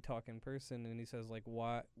 They talk in person, and he says, like,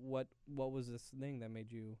 what was this thing that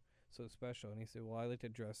made you so special? And he said, well, I like to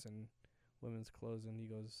dress in women's clothes. And he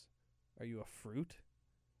goes, are you a fruit?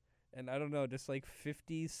 And I don't know, just like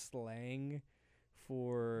 50s slang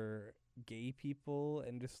for gay people,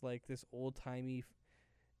 and just like this old-timey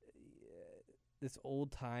this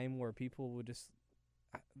old time where people would just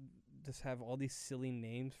have all these silly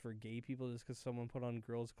names for gay people just because someone put on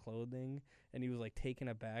girls' clothing, and he was like taken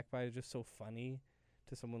aback by it. It's just so funny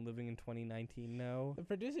to someone living in 2019 now. The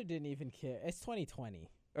producer didn't even care. It's 2020.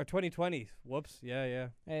 Or 2020. Whoops. Yeah.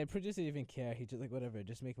 And the producer didn't even care. He just like, whatever,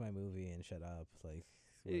 just make my movie and shut up. Like,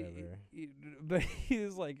 whatever. But he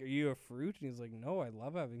was like, are you a fruit? And he's like, no, I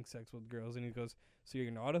love having sex with girls. And he goes, so you're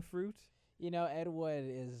not a fruit? You know, Ed Wood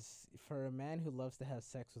is, for a man who loves to have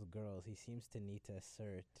sex with girls, he seems to need to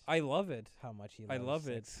assert I love it. how much he I loves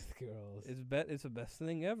love sex with girls. It's the best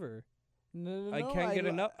thing ever. No, I can't get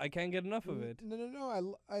enough. I can't get enough of it.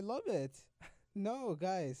 No, I love it. No,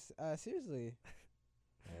 guys, seriously.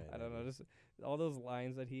 I don't know, just all those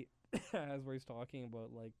lines that he has where he's talking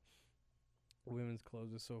about like women's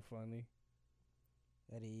clothes is so funny.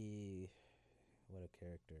 Eddie, what a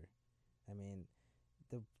character. I mean,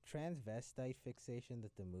 the transvestite fixation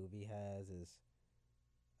that the movie has is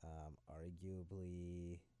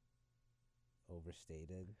arguably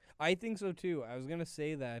overstated. I think so too. I was gonna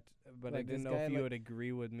say that, but I Like, didn't this know guy, if you like- would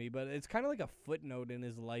agree with me. But it's kind of like a footnote in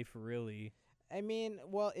his life, really. I mean,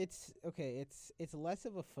 well, it's okay. It's less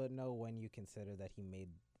of a footnote when you consider that he made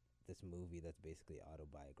this movie that's basically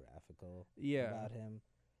autobiographical Yeah. about him.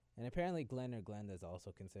 And apparently, Glenn or Glenda is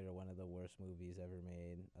also considered one of the worst movies ever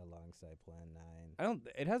made, alongside Plan 9. I don't.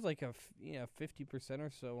 It has like a 50% or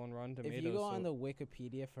so on Rotten Tomatoes. If you go so on the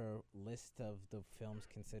Wikipedia for a list of the films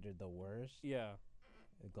considered the worst, yeah.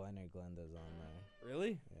 Glenn or Glenda's on there.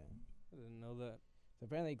 Really? Yeah. I didn't know that. So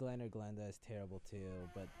apparently, Glenn or Glenda is terrible too.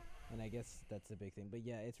 But and I guess that's the big thing. But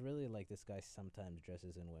yeah, it's really like this guy sometimes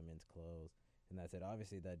dresses in women's clothes. And that's it.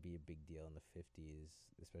 Obviously, that'd be a big deal in the 50s,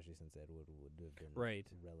 especially since Ed Wood would have been Right.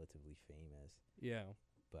 relatively famous. Yeah.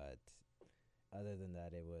 But other than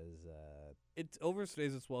that, it was. It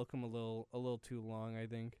overstays its welcome a little too long, I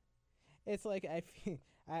think. It's like I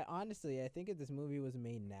honestly think if this movie was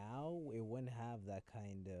made now, it wouldn't have that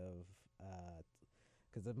kind of.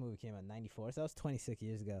 Because the movie came out in '94, so that was 26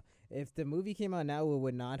 years ago. If the movie came out now, it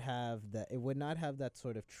would not have that. It would not have that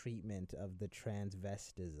sort of treatment of the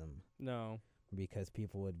transvestism. No. Because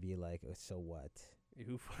people would be like, oh, so what?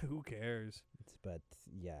 Who cares? But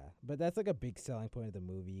yeah, but that's like a big selling point of the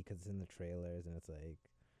movie because it's in the trailers and it's like,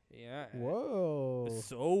 Yeah. whoa, It's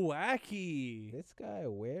so wacky. this guy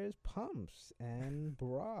wears pumps and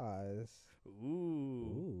bras.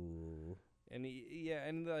 Ooh. And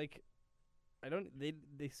and like, I don't. They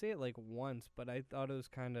say it like once, but I thought it was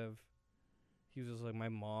kind of. He was just like, my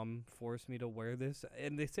mom forced me to wear this,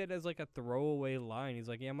 and they said it as like a throwaway line. He's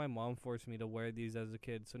like, yeah, my mom forced me to wear these as a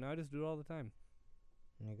kid, so now I just do it all the time.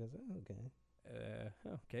 And he goes, oh, okay.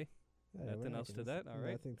 Okay. Yeah, Nothing we're else to not that? gonna All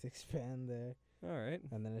right. Nothing to expand there. All right.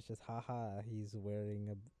 And then it's just, haha, he's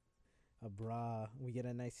wearing a bra. We get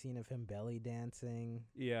a nice scene of him belly dancing.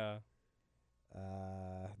 Yeah.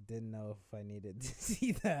 Didn't know if I needed to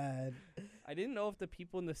see that. I didn't know if the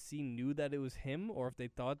people in the scene knew that it was him or if they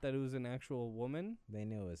thought that it was an actual woman, They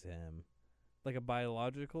knew it was him. like a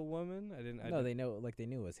biological woman. I didn't. They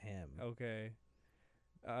knew it was him. Okay.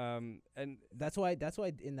 And That's why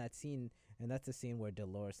in that scene, And that's the scene where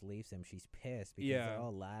Dolores leaves him. She's pissed because Yeah. they're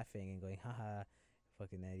all laughing and going, haha,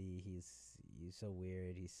 fucking Eddie, he's so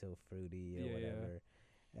weird, he's so fruity or Yeah, yeah. whatever.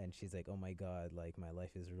 And she's like, oh my god, like my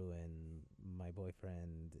life is ruined. My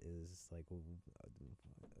boyfriend is like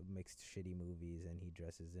makes shitty movies and he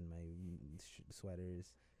dresses in my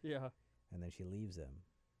sweaters. Yeah. And then she leaves him.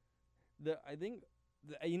 I think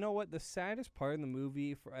you know what the saddest part in the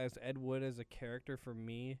movie for as Ed Wood as a character for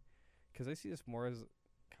me, because I see this more as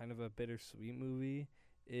kind of a bittersweet movie,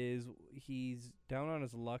 is he's down on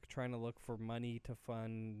his luck trying to look for money to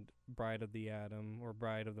fund Bride of the Atom or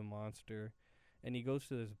Bride of the Monster, and he goes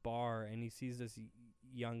to this bar and he sees this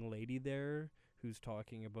young lady there who's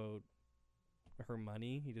talking about her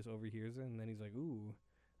money. He just overhears it and then he's like, ooh,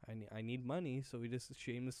 I need money. So he just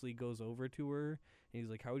shamelessly goes over to her and he's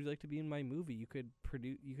like, how would you like to be in my movie? You could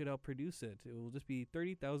help produce it. It will just be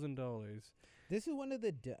 $30,000. This is one of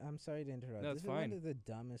the I'm sorry to interrupt. No, This it's is one fine. of the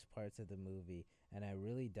dumbest parts of the movie, and I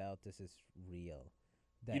really doubt this is real.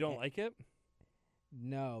 You don't like it?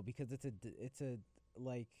 No, because it's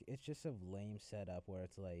it's just a lame setup where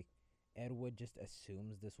it's like Ed Wood just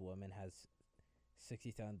assumes this woman has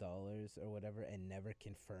 $60,000 or whatever and never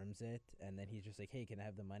confirms it, and then he's just like, hey, can I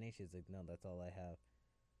have the money? She's like, no, that's all I have.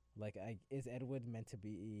 Like, is Ed Wood meant to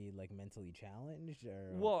be like mentally challenged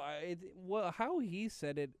or? Well, how he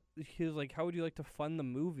said it, he was like, how would you like to fund the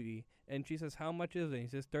movie? And she says, how much is it? He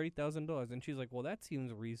says $30,000, and she's like, well, that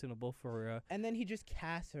seems reasonable for And then he just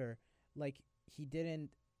casts her. Like, he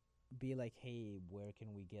didn't be like, hey, where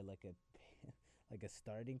can we get like a like a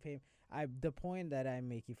starting payment? The point that I'm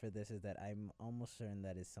making for this is that I'm almost certain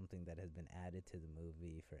that is something that has been added to the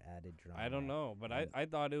movie for added drama. I don't know, but I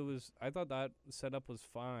thought that setup was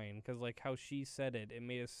fine because like how she said it, it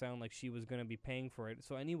made it sound like she was gonna be paying for it.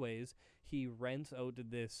 So anyways, he rents out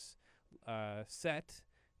this set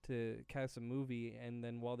to cast a movie, and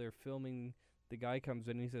then while they're filming, the guy comes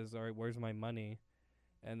in and he says, all right, where's my money?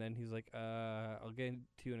 And then he's like, I'll get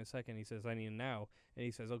to you in a second. He says, I need it now. And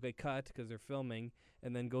he says, okay, cut, because they're filming.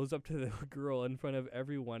 And then goes up to the girl in front of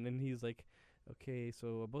everyone. And he's like, okay,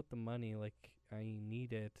 so about the money, like, I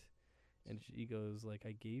need it. And she goes, like,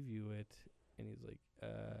 I gave you it. And he's like,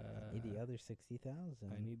 I need the other 60,000.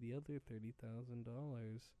 I need the other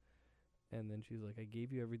 $30,000. And then she's like, I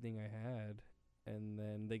gave you everything I had. And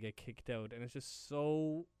then they get kicked out. And it's just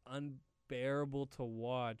so unbearable to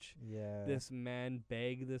watch. Yeah. This man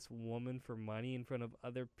beg this woman for money in front of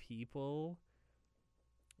other people.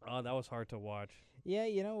 Oh, that was hard to watch. Yeah,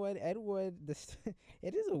 you know what, Ed Wood.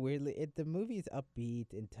 It is a weirdly. The movie's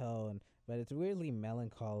upbeat in tone, but it's weirdly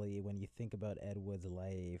melancholy when you think about Ed Wood's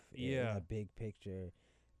life in a big picture,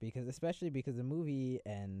 especially because the movie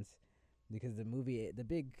ends. Because the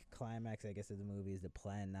big climax, I guess, of the movie is the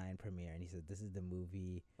Plan 9 premiere, and he said, "This is the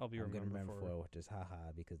movie I'm gonna remember for," which is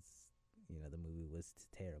haha, because the movie was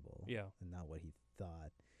terrible. Yeah, and not what he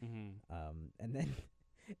thought. Mm-hmm.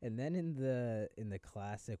 And then in the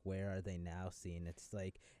classic "Where Are They Now" scene, it's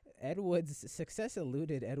like Ed Wood's success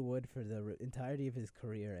eluded Ed Wood for the entirety of his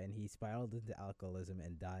career, and he spiraled into alcoholism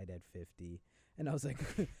and died at 50. And I was like,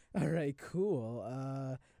 all right,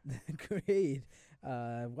 cool, great,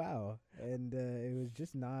 wow. And it was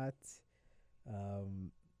just not,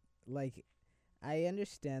 like, I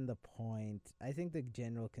understand the point. I think the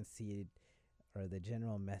general conceit or the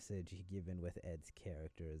general message given with Ed's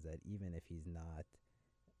character is that even if he's not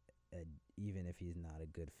a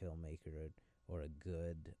good filmmaker or a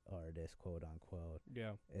good artist, quote unquote,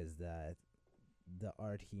 is that the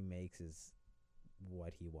art he makes is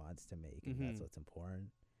what he wants to make, and that's what's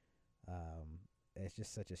important. It's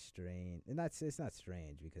just such a strange, and it's not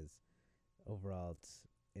strange because overall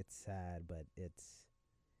it's sad, but it's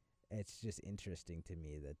just interesting to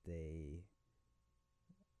me that they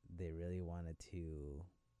really wanted to.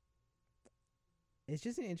 It's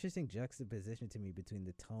just an interesting juxtaposition to me between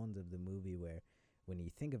the tones of the movie, where when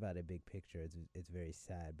you think about a big picture, it's very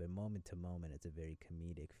sad, but moment to moment, it's a very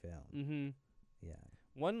comedic film. Mm-hmm. Yeah.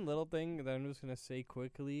 One little thing that I'm just gonna say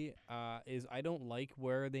quickly is I don't like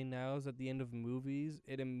Where Are They Nows at the end of movies.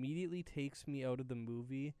 It immediately takes me out of the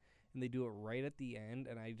movie, and they do it right at the end,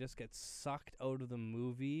 and I just get sucked out of the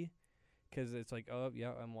movie because it's like, oh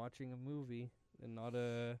yeah, I'm watching a movie and not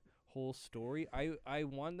a whole story. I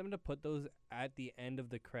want them to put those at the end of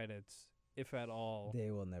the credits, if at all.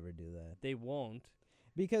 They will never do that. They won't,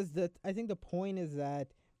 because I think the point is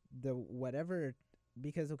that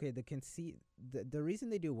because okay, the conceit, the reason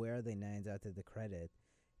they do Where Are They Nines after the credit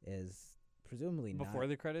is presumably before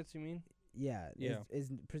the credits. You mean? Yeah. Is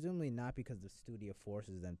presumably not because the studio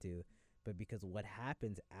forces them to, but because what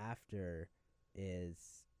happens after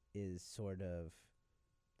is sort of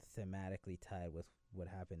thematically tied with what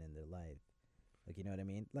happened in their life. Like, you know what I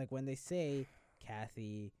mean? Like when they say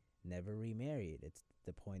Kathy never remarried, it's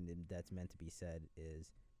the point that's meant to be said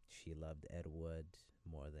is she loved Ed Wood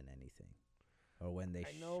more than anything. Or when they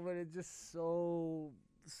I know, but it's just so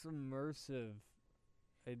submersive.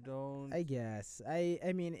 I don't. I guess. I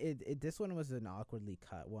mean it this one was an awkwardly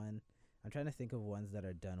cut one. I'm trying to think of ones that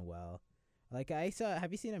are done well. Like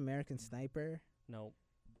have you seen American Sniper? No.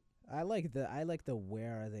 I like the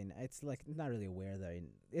where are they it's like not really where they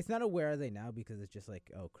it's not a where are they now because it's just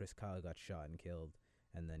like, oh, Chris Kyle got shot and killed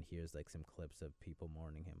and then here's like some clips of people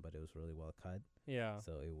mourning him, but it was really well cut. Yeah.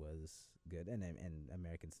 So it was good. And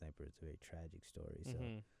American Sniper, it's a very tragic story. So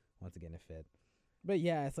once again, it fit. But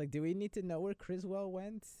yeah, it's like, do we need to know where Criswell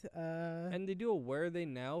went? And they do a where are they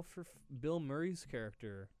now for Bill Murray's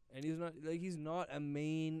character, and he's not a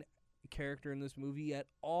main character in this movie at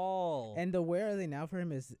all. And the where are they now for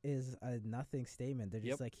him is a nothing statement. They're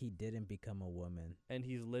just Yep. like, he didn't become a woman. And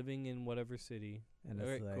he's living in whatever city. And All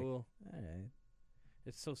it's right, like, cool. all right.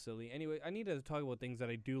 It's so silly. Anyway, I need to talk about things that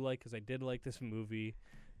I do like because I did like this movie.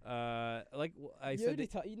 I said,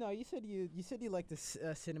 You said you liked the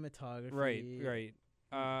cinematography. right.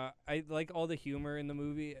 I like all the humor in the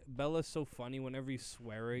movie. Bella's so funny whenever he's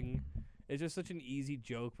swearing. It's just such an easy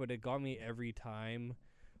joke, but it got me every time.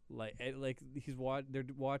 They're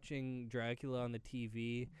watching Dracula on the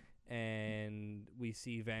TV, and we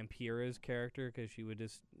see Vampira's character because she would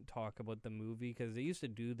just talk about the movie because they used to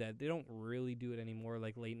do that. They don't really do it anymore,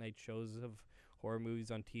 like late night shows of horror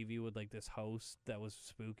movies on TV with like this host that was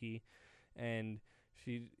spooky, and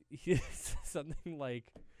he something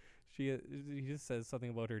like he just says something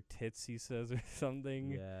about her tits. He says or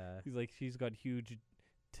something. Yeah. He's like, she's got huge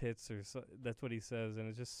tits or so. That's what he says, and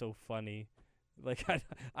it's just so funny. Like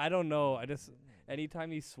I don't know. I just anytime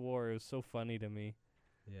he swore, it was so funny to me.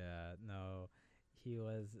 Yeah, no,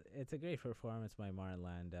 it's a great performance by Martin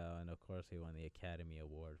Landau, and of course he won the Academy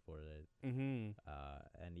Award for it. Mm-hmm.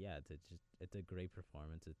 And yeah, it's a great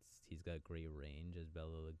performance. He's got great range as Bela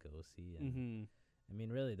Lugosi, and I mean,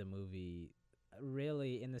 really, the movie,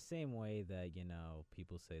 really, in the same way that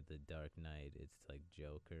people say The Dark Knight, it's like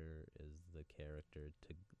Joker is the character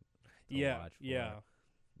to watch for. Yeah.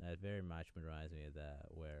 That very much reminds me of that,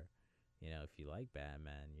 where, if you like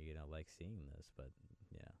Batman, you're going to like seeing this. But,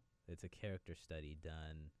 it's a character study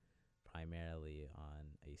done primarily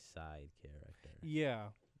on a side character.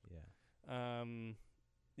 Yeah. Yeah.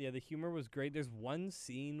 Yeah, the humor was great. There's one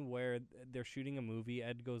scene where they're shooting a movie.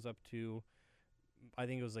 Ed goes up to, I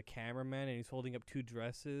think it was a cameraman, and he's holding up two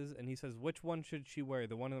dresses, and he says, which one should she wear,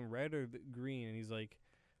 the one in red or the green? And he's like,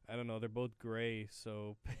 I don't know, they're both gray,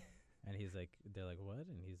 so... And they're like, what?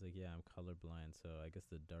 And he's like, yeah, I'm colorblind, so I guess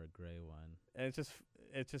the dark gray one. And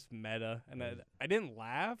it's just meta. And I didn't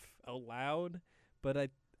laugh out loud, but I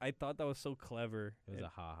thought that was so clever. It was a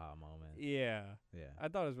ha-ha moment. Yeah. Yeah. I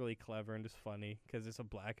thought it was really clever and just funny because it's a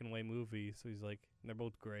black and white movie. So he's like, they're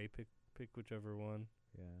both gray. Pick whichever one.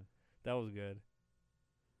 Yeah. That was good.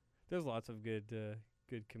 There's lots of good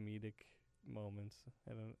comedic moments.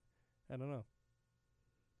 I don't know.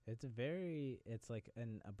 It's like,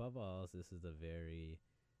 and above all else, this is a very,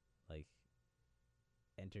 like,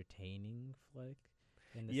 entertaining flick.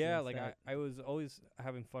 Yeah, like I was always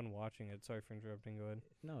having fun watching it. Sorry for interrupting. Go ahead.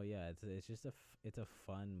 No, yeah, it's just it's a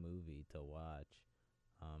fun movie to watch,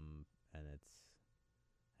 and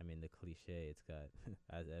the cliche. It's got,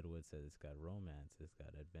 as Ed Wood says, it's got romance, it's got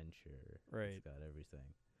adventure, right? It's got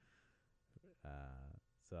everything.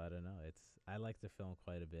 So I don't know. I like the film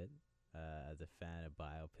quite a bit. As a fan of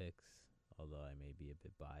biopics, although I may be a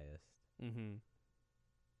bit biased. Mm-hmm.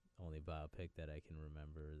 Only biopic that I can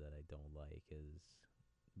remember that I don't like is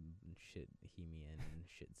Shithemian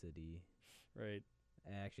Shit City. Right.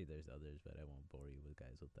 Actually, there's others, but I won't bore you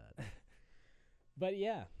guys with that. But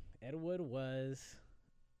yeah, Ed Wood was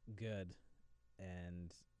good,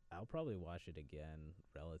 and I'll probably watch it again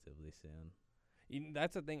relatively soon.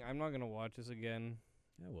 That's the thing. I'm not gonna watch this again.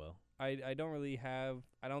 I will. I don't really have.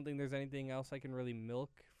 I don't think there's anything else I can really milk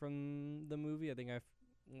from the movie. I think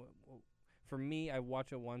for me, I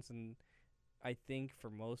watch it once, and I think for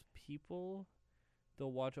most people,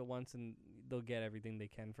 they'll watch it once and they'll get everything they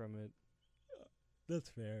can from it. That's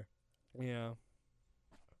fair. Yeah.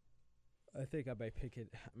 I think I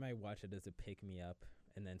might watch it as a pick me up,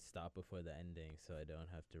 and then stop before the ending, so I don't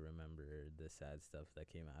have to remember the sad stuff that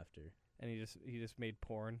came after. And he just made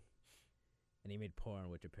porn. And he made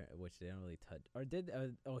porn, which they don't really touch. Or did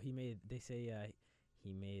he made? They say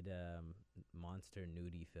he made monster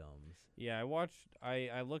nudie films. Yeah,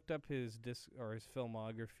 I looked up his disc or his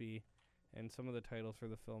filmography, and some of the titles for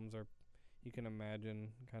the films are, you can imagine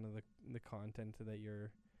kind of the content that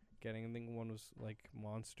you're getting. I think one was like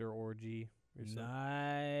Monster Orgy, recently.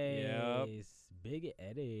 Nice. Big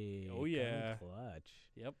Eddie. Oh, coming yeah. Clutch.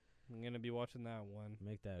 Yep. I'm gonna be watching that one.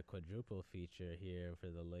 Make that a quadruple feature here for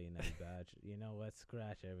the late night batch. You know what?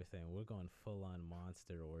 Scratch everything. We're going full on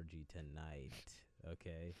monster orgy tonight.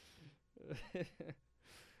 Okay.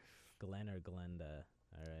 Glenn or Glenda.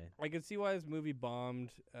 All right. I can see why this movie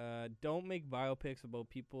bombed. Don't make biopics about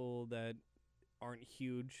people that aren't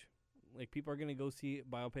huge. Like, people are gonna go see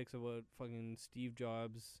biopics about fucking Steve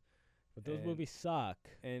Jobs. But those And- movies suck.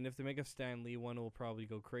 And if they make a Stan Lee one, it will probably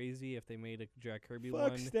go crazy. If they made a Jack Kirby Fuck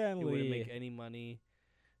one, Stan it wouldn't Lee. make any money.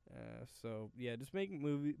 So yeah, just make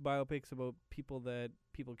biopics about people that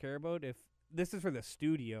people care about. If this is for the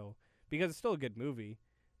studio, because it's still a good movie,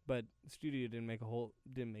 but the studio didn't make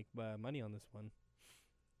money on this one.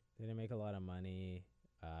 They didn't make a lot of money.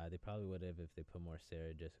 They probably would have if they put more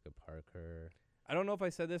Sarah Jessica Parker. I don't know if I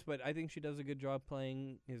said this, but I think she does a good job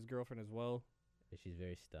playing his girlfriend as well. She's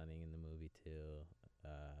very stunning in the movie too.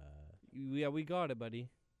 Yeah, we got it, buddy.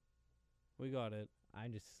 We got it.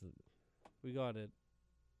 I'm just We got it.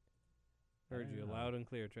 I Heard don't you know. loud and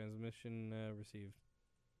clear. Transmission received.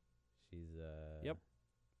 she's Yep.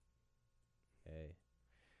 Hey.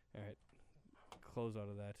 All right. Close out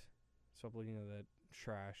of that. Stop looking at that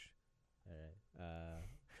trash. All right.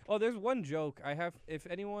 Oh, there's one joke I have. If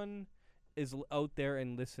anyone is out there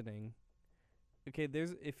and listening, okay,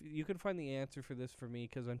 if you can find the answer for this for me,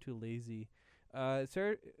 'cause I'm too lazy.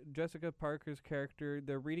 Sarah Jessica Parker's character,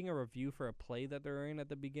 they're reading a review for a play that they're in at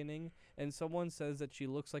the beginning, and someone says that she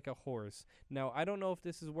looks like a horse. Now, I don't know if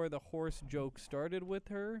this is where the horse joke started with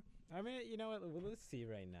her. I mean, you know what? Well, let's see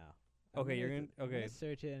right now. Okay, you're I'm okay. gonna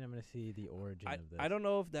search it and I'm gonna see the origin of this. I don't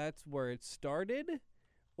know if that's where it started,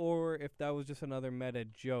 or if that was just another meta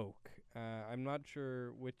joke. I'm not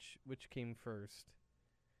sure which came first,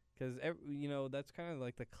 'cause that's kind of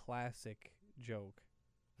like the classic joke.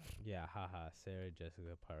 Yeah, haha. Sarah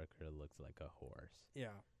Jessica Parker looks like a horse.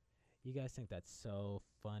 Yeah. You guys think that's so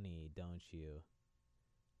funny, don't you?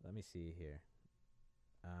 Let me see here.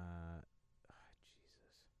 Jesus.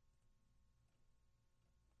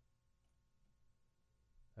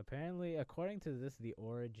 Apparently, according to this, the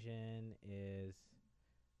origin is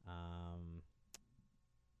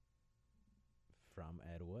from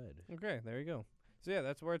Ed Wood. Okay, there you go. So yeah,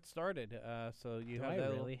 that's where it started. So you Do have I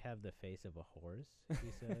that really have the face of a horse?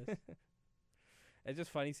 He says. It's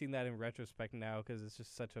just funny seeing that in retrospect now, 'cause it's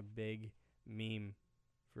just such a big meme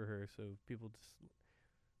for her. So people just,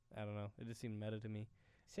 I don't know, it just seemed meta to me.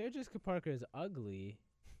 Sarah Jessica Parker is ugly.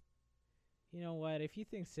 You know what? If you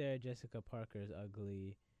think Sarah Jessica Parker is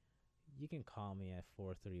ugly, you can call me at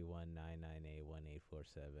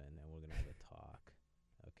 431-998-1847 and we're gonna have a talk.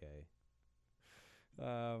 Okay.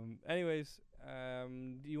 Anyways,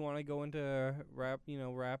 do you want to go into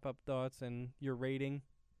wrap up thoughts and your rating?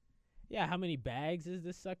 Yeah, how many bags is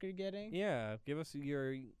this sucker getting? Yeah, give us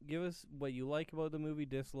what you like about the movie,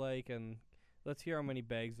 dislike, and let's hear how many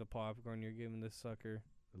bags of popcorn you're giving this sucker.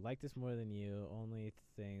 Like this more than you. Only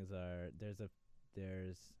things are there's a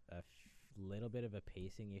little bit of a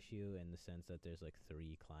pacing issue in the sense that there's like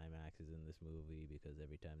 3 climaxes in this movie because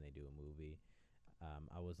every time they do a movie,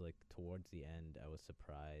 I was like towards the end I was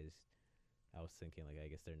surprised. I was thinking like I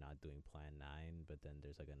guess they're not doing Plan 9, but then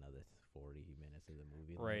there's like another 40 minutes of the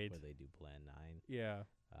movie left Right. where they do Plan 9. Yeah.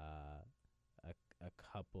 A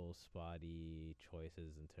couple spotty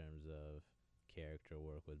choices in terms of character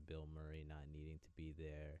work with Bill Murray not needing to be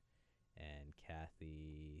there and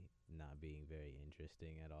Kathy not being very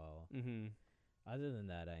interesting at all. Mhm. Other than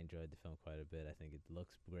that, I enjoyed the film quite a bit. I think it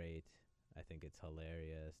looks great. I think it's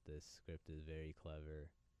hilarious. The script is very clever.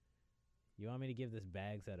 You want me to give this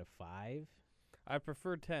bags out of 5? I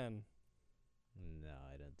prefer 10. No,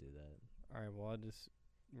 I don't do that. All right, well, I'll just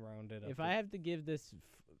round it up. If I have to give this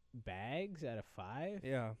bags out of 5,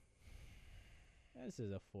 yeah. this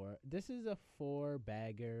is a 4. This is a 4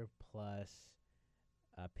 bagger plus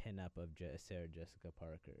a pinup of Sarah Jessica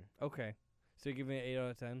Parker. Okay. So you're giving it 8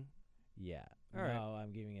 out of 10? Yeah. All right. No,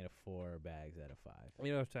 I'm giving it a 4 bags out of 5.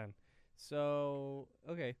 8 out of 10. So,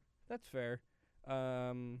 okay, that's fair.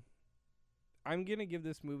 I'm going to give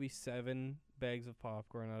this movie 7 bags of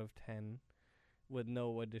popcorn out of 10 with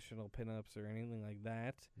no additional pinups or anything like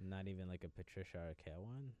that. Not even like a Patricia Arquette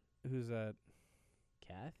one? Who's that?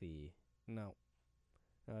 Kathy. No.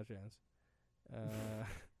 No chance.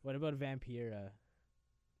 What about Vampira?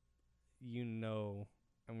 I'm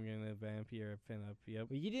going to vampire pinup. Yep.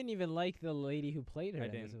 Well, you didn't even like the lady who played her I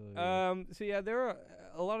in this didn't. movie. So yeah, there are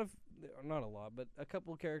a lot of, not a lot, but a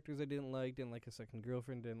couple characters I didn't like. Didn't like a second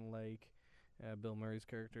girlfriend. Didn't like Bill Murray's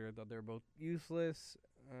character. I thought they were both useless.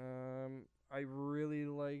 I really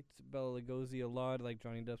liked Bela Lugosi a lot. I liked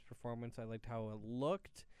Johnny Depp's performance. I liked how it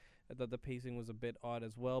looked. I thought the pacing was a bit odd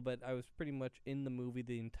as well, but I was pretty much in the movie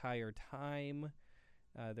the entire time.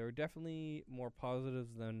 There were definitely more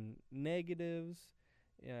positives than negatives.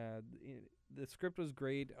 The script was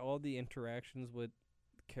great. All the interactions with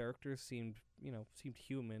characters seemed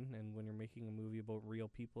human. And when you're making a movie about real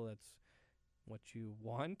people, that's what you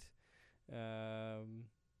want.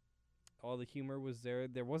 All the humor was there.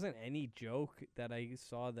 There wasn't any joke that I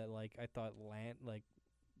saw that I thought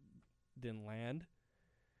didn't land,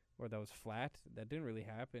 or that was flat. That didn't really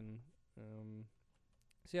happen.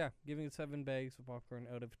 So yeah, giving it 7 bags of popcorn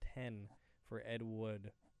out of 10 for Ed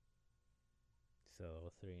Wood.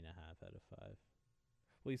 So 3.5 out of 5.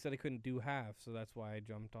 Well, you said I couldn't do half, so that's why I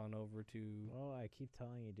jumped on over to. Well, I keep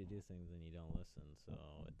telling you to do things and you don't listen, so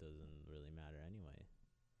it doesn't really matter anyway.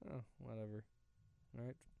 Oh, whatever. All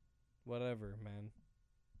right, whatever, man.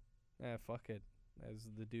 Fuck it, as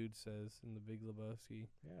the dude says in The Big Lebowski.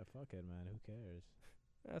 Yeah, fuck it, man. Who cares?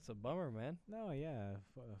 That's a bummer, man. No, yeah.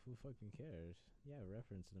 Who fucking cares? Yeah,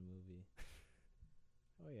 reference the movie.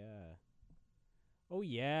 Oh, yeah. Oh,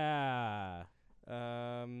 yeah.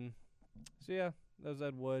 So, yeah, that was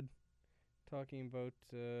Ed Wood talking about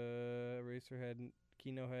Eraserhead,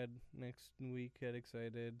 Kino Head next week. Get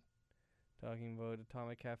excited. Talking about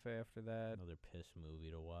Atomic Cafe after that. Another piss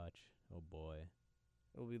movie to watch. Oh, boy.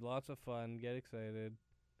 It'll be lots of fun. Get excited.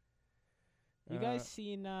 You guys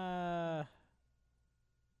seen,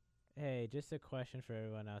 Hey, just a question for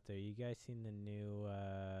everyone out there. You guys seen the new,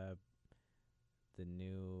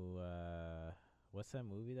 what's that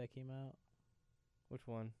movie that came out? Which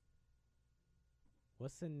one?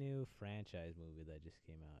 What's the new franchise movie that just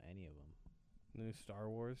came out? Any of them? New Star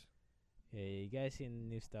Wars? Yeah, you guys seen the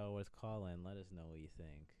new Star Wars? Call in. Let us know what you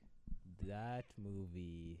think. That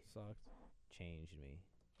movie Sucked. changed me.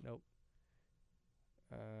 Nope.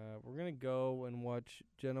 We're gonna go and watch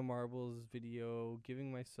Jenna Marbles' video,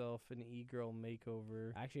 giving myself an e-girl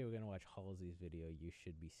makeover. Actually, we're gonna watch Halsey's video. You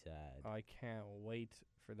should be sad. I can't wait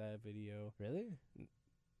for that video. Really?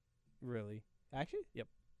 Really? Actually? Yep.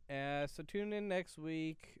 So tune in next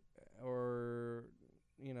week, or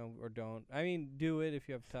don't. I mean, do it if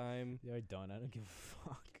you have time. Yeah, I don't. I don't give a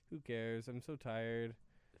fuck. Who cares? I'm so tired.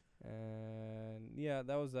 And yeah,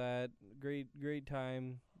 that was that. Great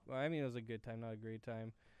time. Well, I mean, it was a good time, not a great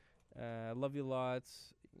time. I love you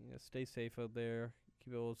lots. Stay safe out there.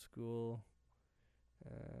 Keep it old school.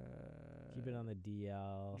 Keep it on the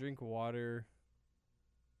DL. Drink water.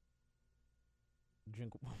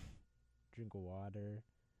 Drink water.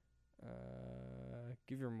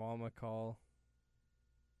 Give your mom a call.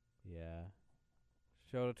 Yeah.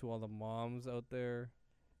 Shout out to all the moms out there.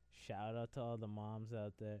 Shout out to all the moms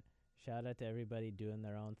out there. Shout out to everybody doing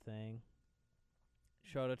their own thing.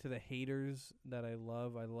 Shout out to the haters that I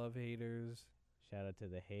love. I love haters. Shout out to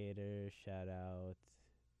the haters. Shout out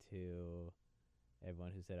to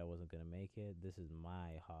everyone who said I wasn't going to make it. This is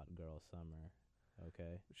my hot girl summer.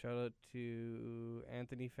 Okay. Shout out to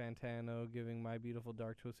Anthony Fantano giving My Beautiful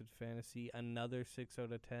Dark Twisted Fantasy another 6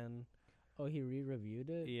 out of 10. Oh, he re-reviewed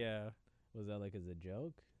it? Yeah. Was that as a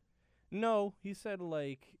joke? No, he said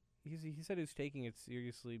he said he was taking it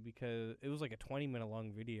seriously because it was a 20-minute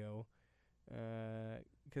long video.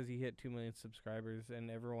 Because he hit 2 million subscribers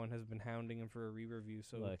and everyone has been hounding him for a re-review.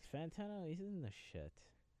 So look, Fantano, he's in the shit.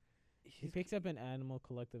 He picks up an Animal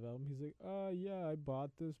Collective album. He's like, yeah, I bought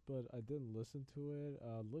this, but I didn't listen to it.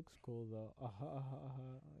 Looks cool though.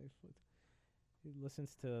 He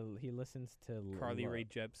listens to Carly Rae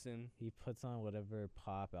Jepsen. He puts on whatever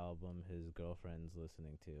pop album his girlfriend's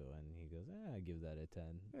listening to, and he goes, I give that a 10.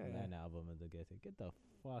 Yeah. An album of the get the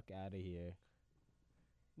fuck out of here.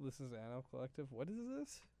 Listens to Animal Collective. What is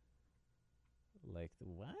this?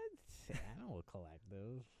 What? Animal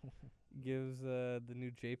Collective. Gives the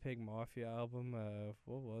new JPEG Mafia album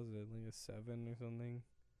what was it, a 7 or something?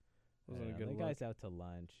 Wasn't a good that look. guy's out to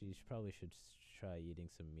lunch. He probably should try eating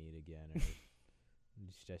some meat again, or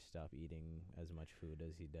just stop eating as much food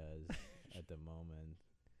as he does at the moment,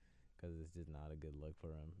 because it's just not a good look for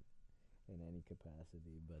him in any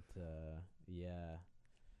capacity. But yeah.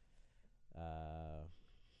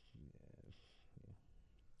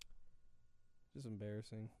 Just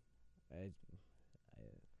embarrassing. I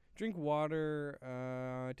Drink water.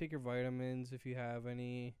 Take your vitamins if you have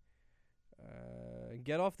any.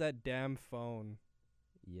 Get off that damn phone.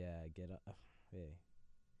 Yeah, get off. Hey,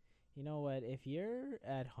 you know what? If you're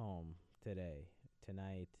at home today,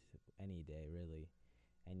 tonight, any day really,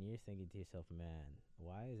 and you're thinking to yourself, man,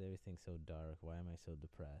 why is everything so dark? Why am I so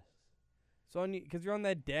depressed? So, because you're on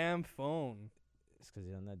that damn phone. It's because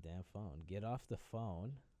you're on that damn phone. Get off the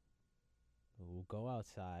phone Go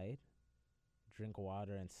outside, drink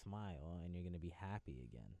water, and smile, and you're gonna be happy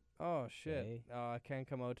again. Oh shit! Okay. I can't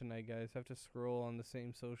come out tonight, guys. Have to scroll on the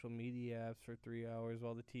same social media apps for 3 hours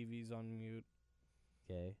while the TV's on mute.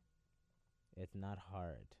 Okay. It's not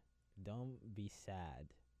hard. Don't be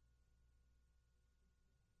sad.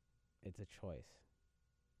 It's a choice.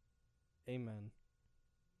 Amen.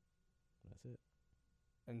 That's it.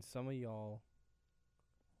 And some of y'all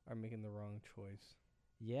are making the wrong choice.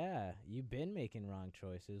 Yeah, you've been making wrong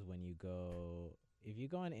choices when you go. If you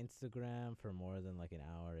go on Instagram for more than like an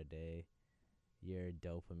hour a day, your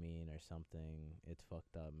dopamine or something, it's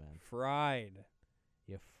fucked up, man. Fried.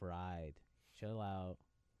 You're fried. Chill out.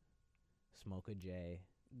 Smoke a J.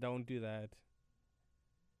 Don't do that.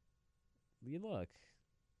 You look.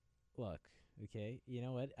 Okay. You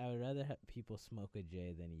know what? I would rather have people smoke a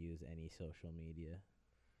J than use any social media.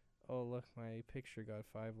 Oh, look, my picture got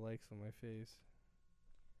 5 likes on my face.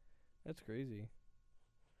 That's crazy.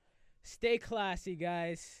 Stay classy,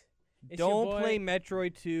 guys. It's Don't your boy- play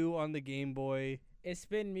Metroid 2 on the Game Boy. It's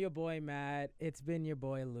been your boy Matt. It's been your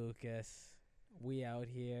boy Lucas. We out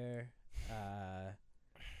here.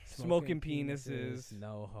 Smoking penises.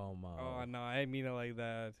 No homo. Oh, no, I didn't mean it like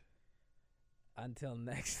that. Until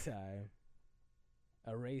next time.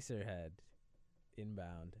 Eraserhead.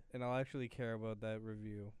 Inbound. And I'll actually care about that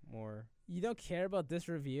review more. You don't care about this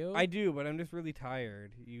review? I do, but I'm just really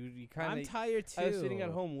tired. You kind of. I'm tired too. I was sitting at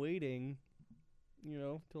home waiting,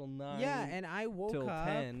 till 9. Yeah, and I woke till up,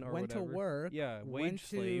 10 or went to whatever. work. Yeah, went wage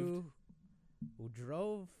slaved.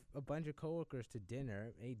 drove a bunch of coworkers to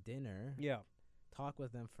dinner, ate dinner, Yeah. talked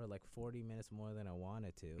with them for like 40 minutes more than I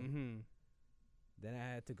wanted to. Mm-hmm. Then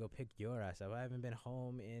I had to go pick your ass up. I haven't been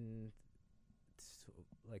home in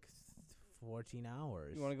like 14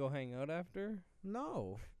 hours. You want to go hang out after?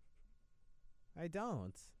 No, I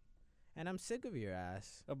don't. And I'm sick of your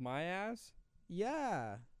ass. Of my ass?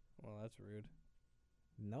 Yeah. Well, that's rude.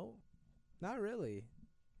 No, not really.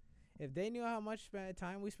 If they knew how much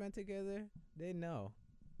time we spent together, they'd know.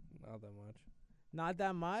 Not that much. Not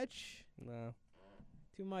that much? No.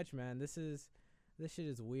 Too much, man. This shit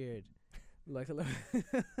is weird. Like,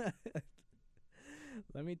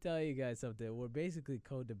 let me tell you guys something. We're basically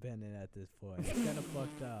codependent at this point. It's kind of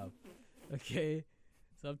fucked up. Okay?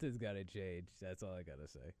 Something's got to change. That's all I got to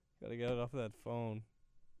say. Gotta get it off that phone.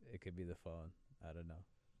 It could be the phone. I don't know.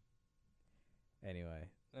 Anyway,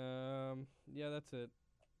 Yeah, that's it.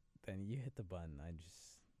 then you hit the button.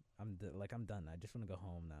 I'm done. I just want to go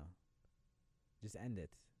home now. Just end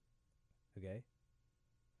it. Okay?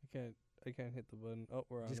 I can't hit the button. Oh,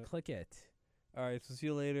 we're on Just it. click it. All right, so see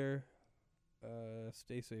you later.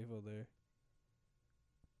 Stay safe out there.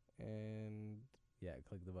 And Yeah,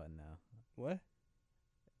 click the button now. what?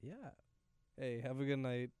 Yeah. Hey, have a good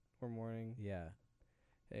night or morning. Yeah.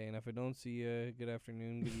 Hey, and if I don't see you, good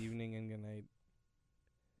afternoon, good evening, and good night.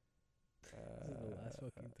 This is the last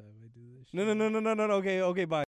fucking time I do this shit. No. Okay, bye.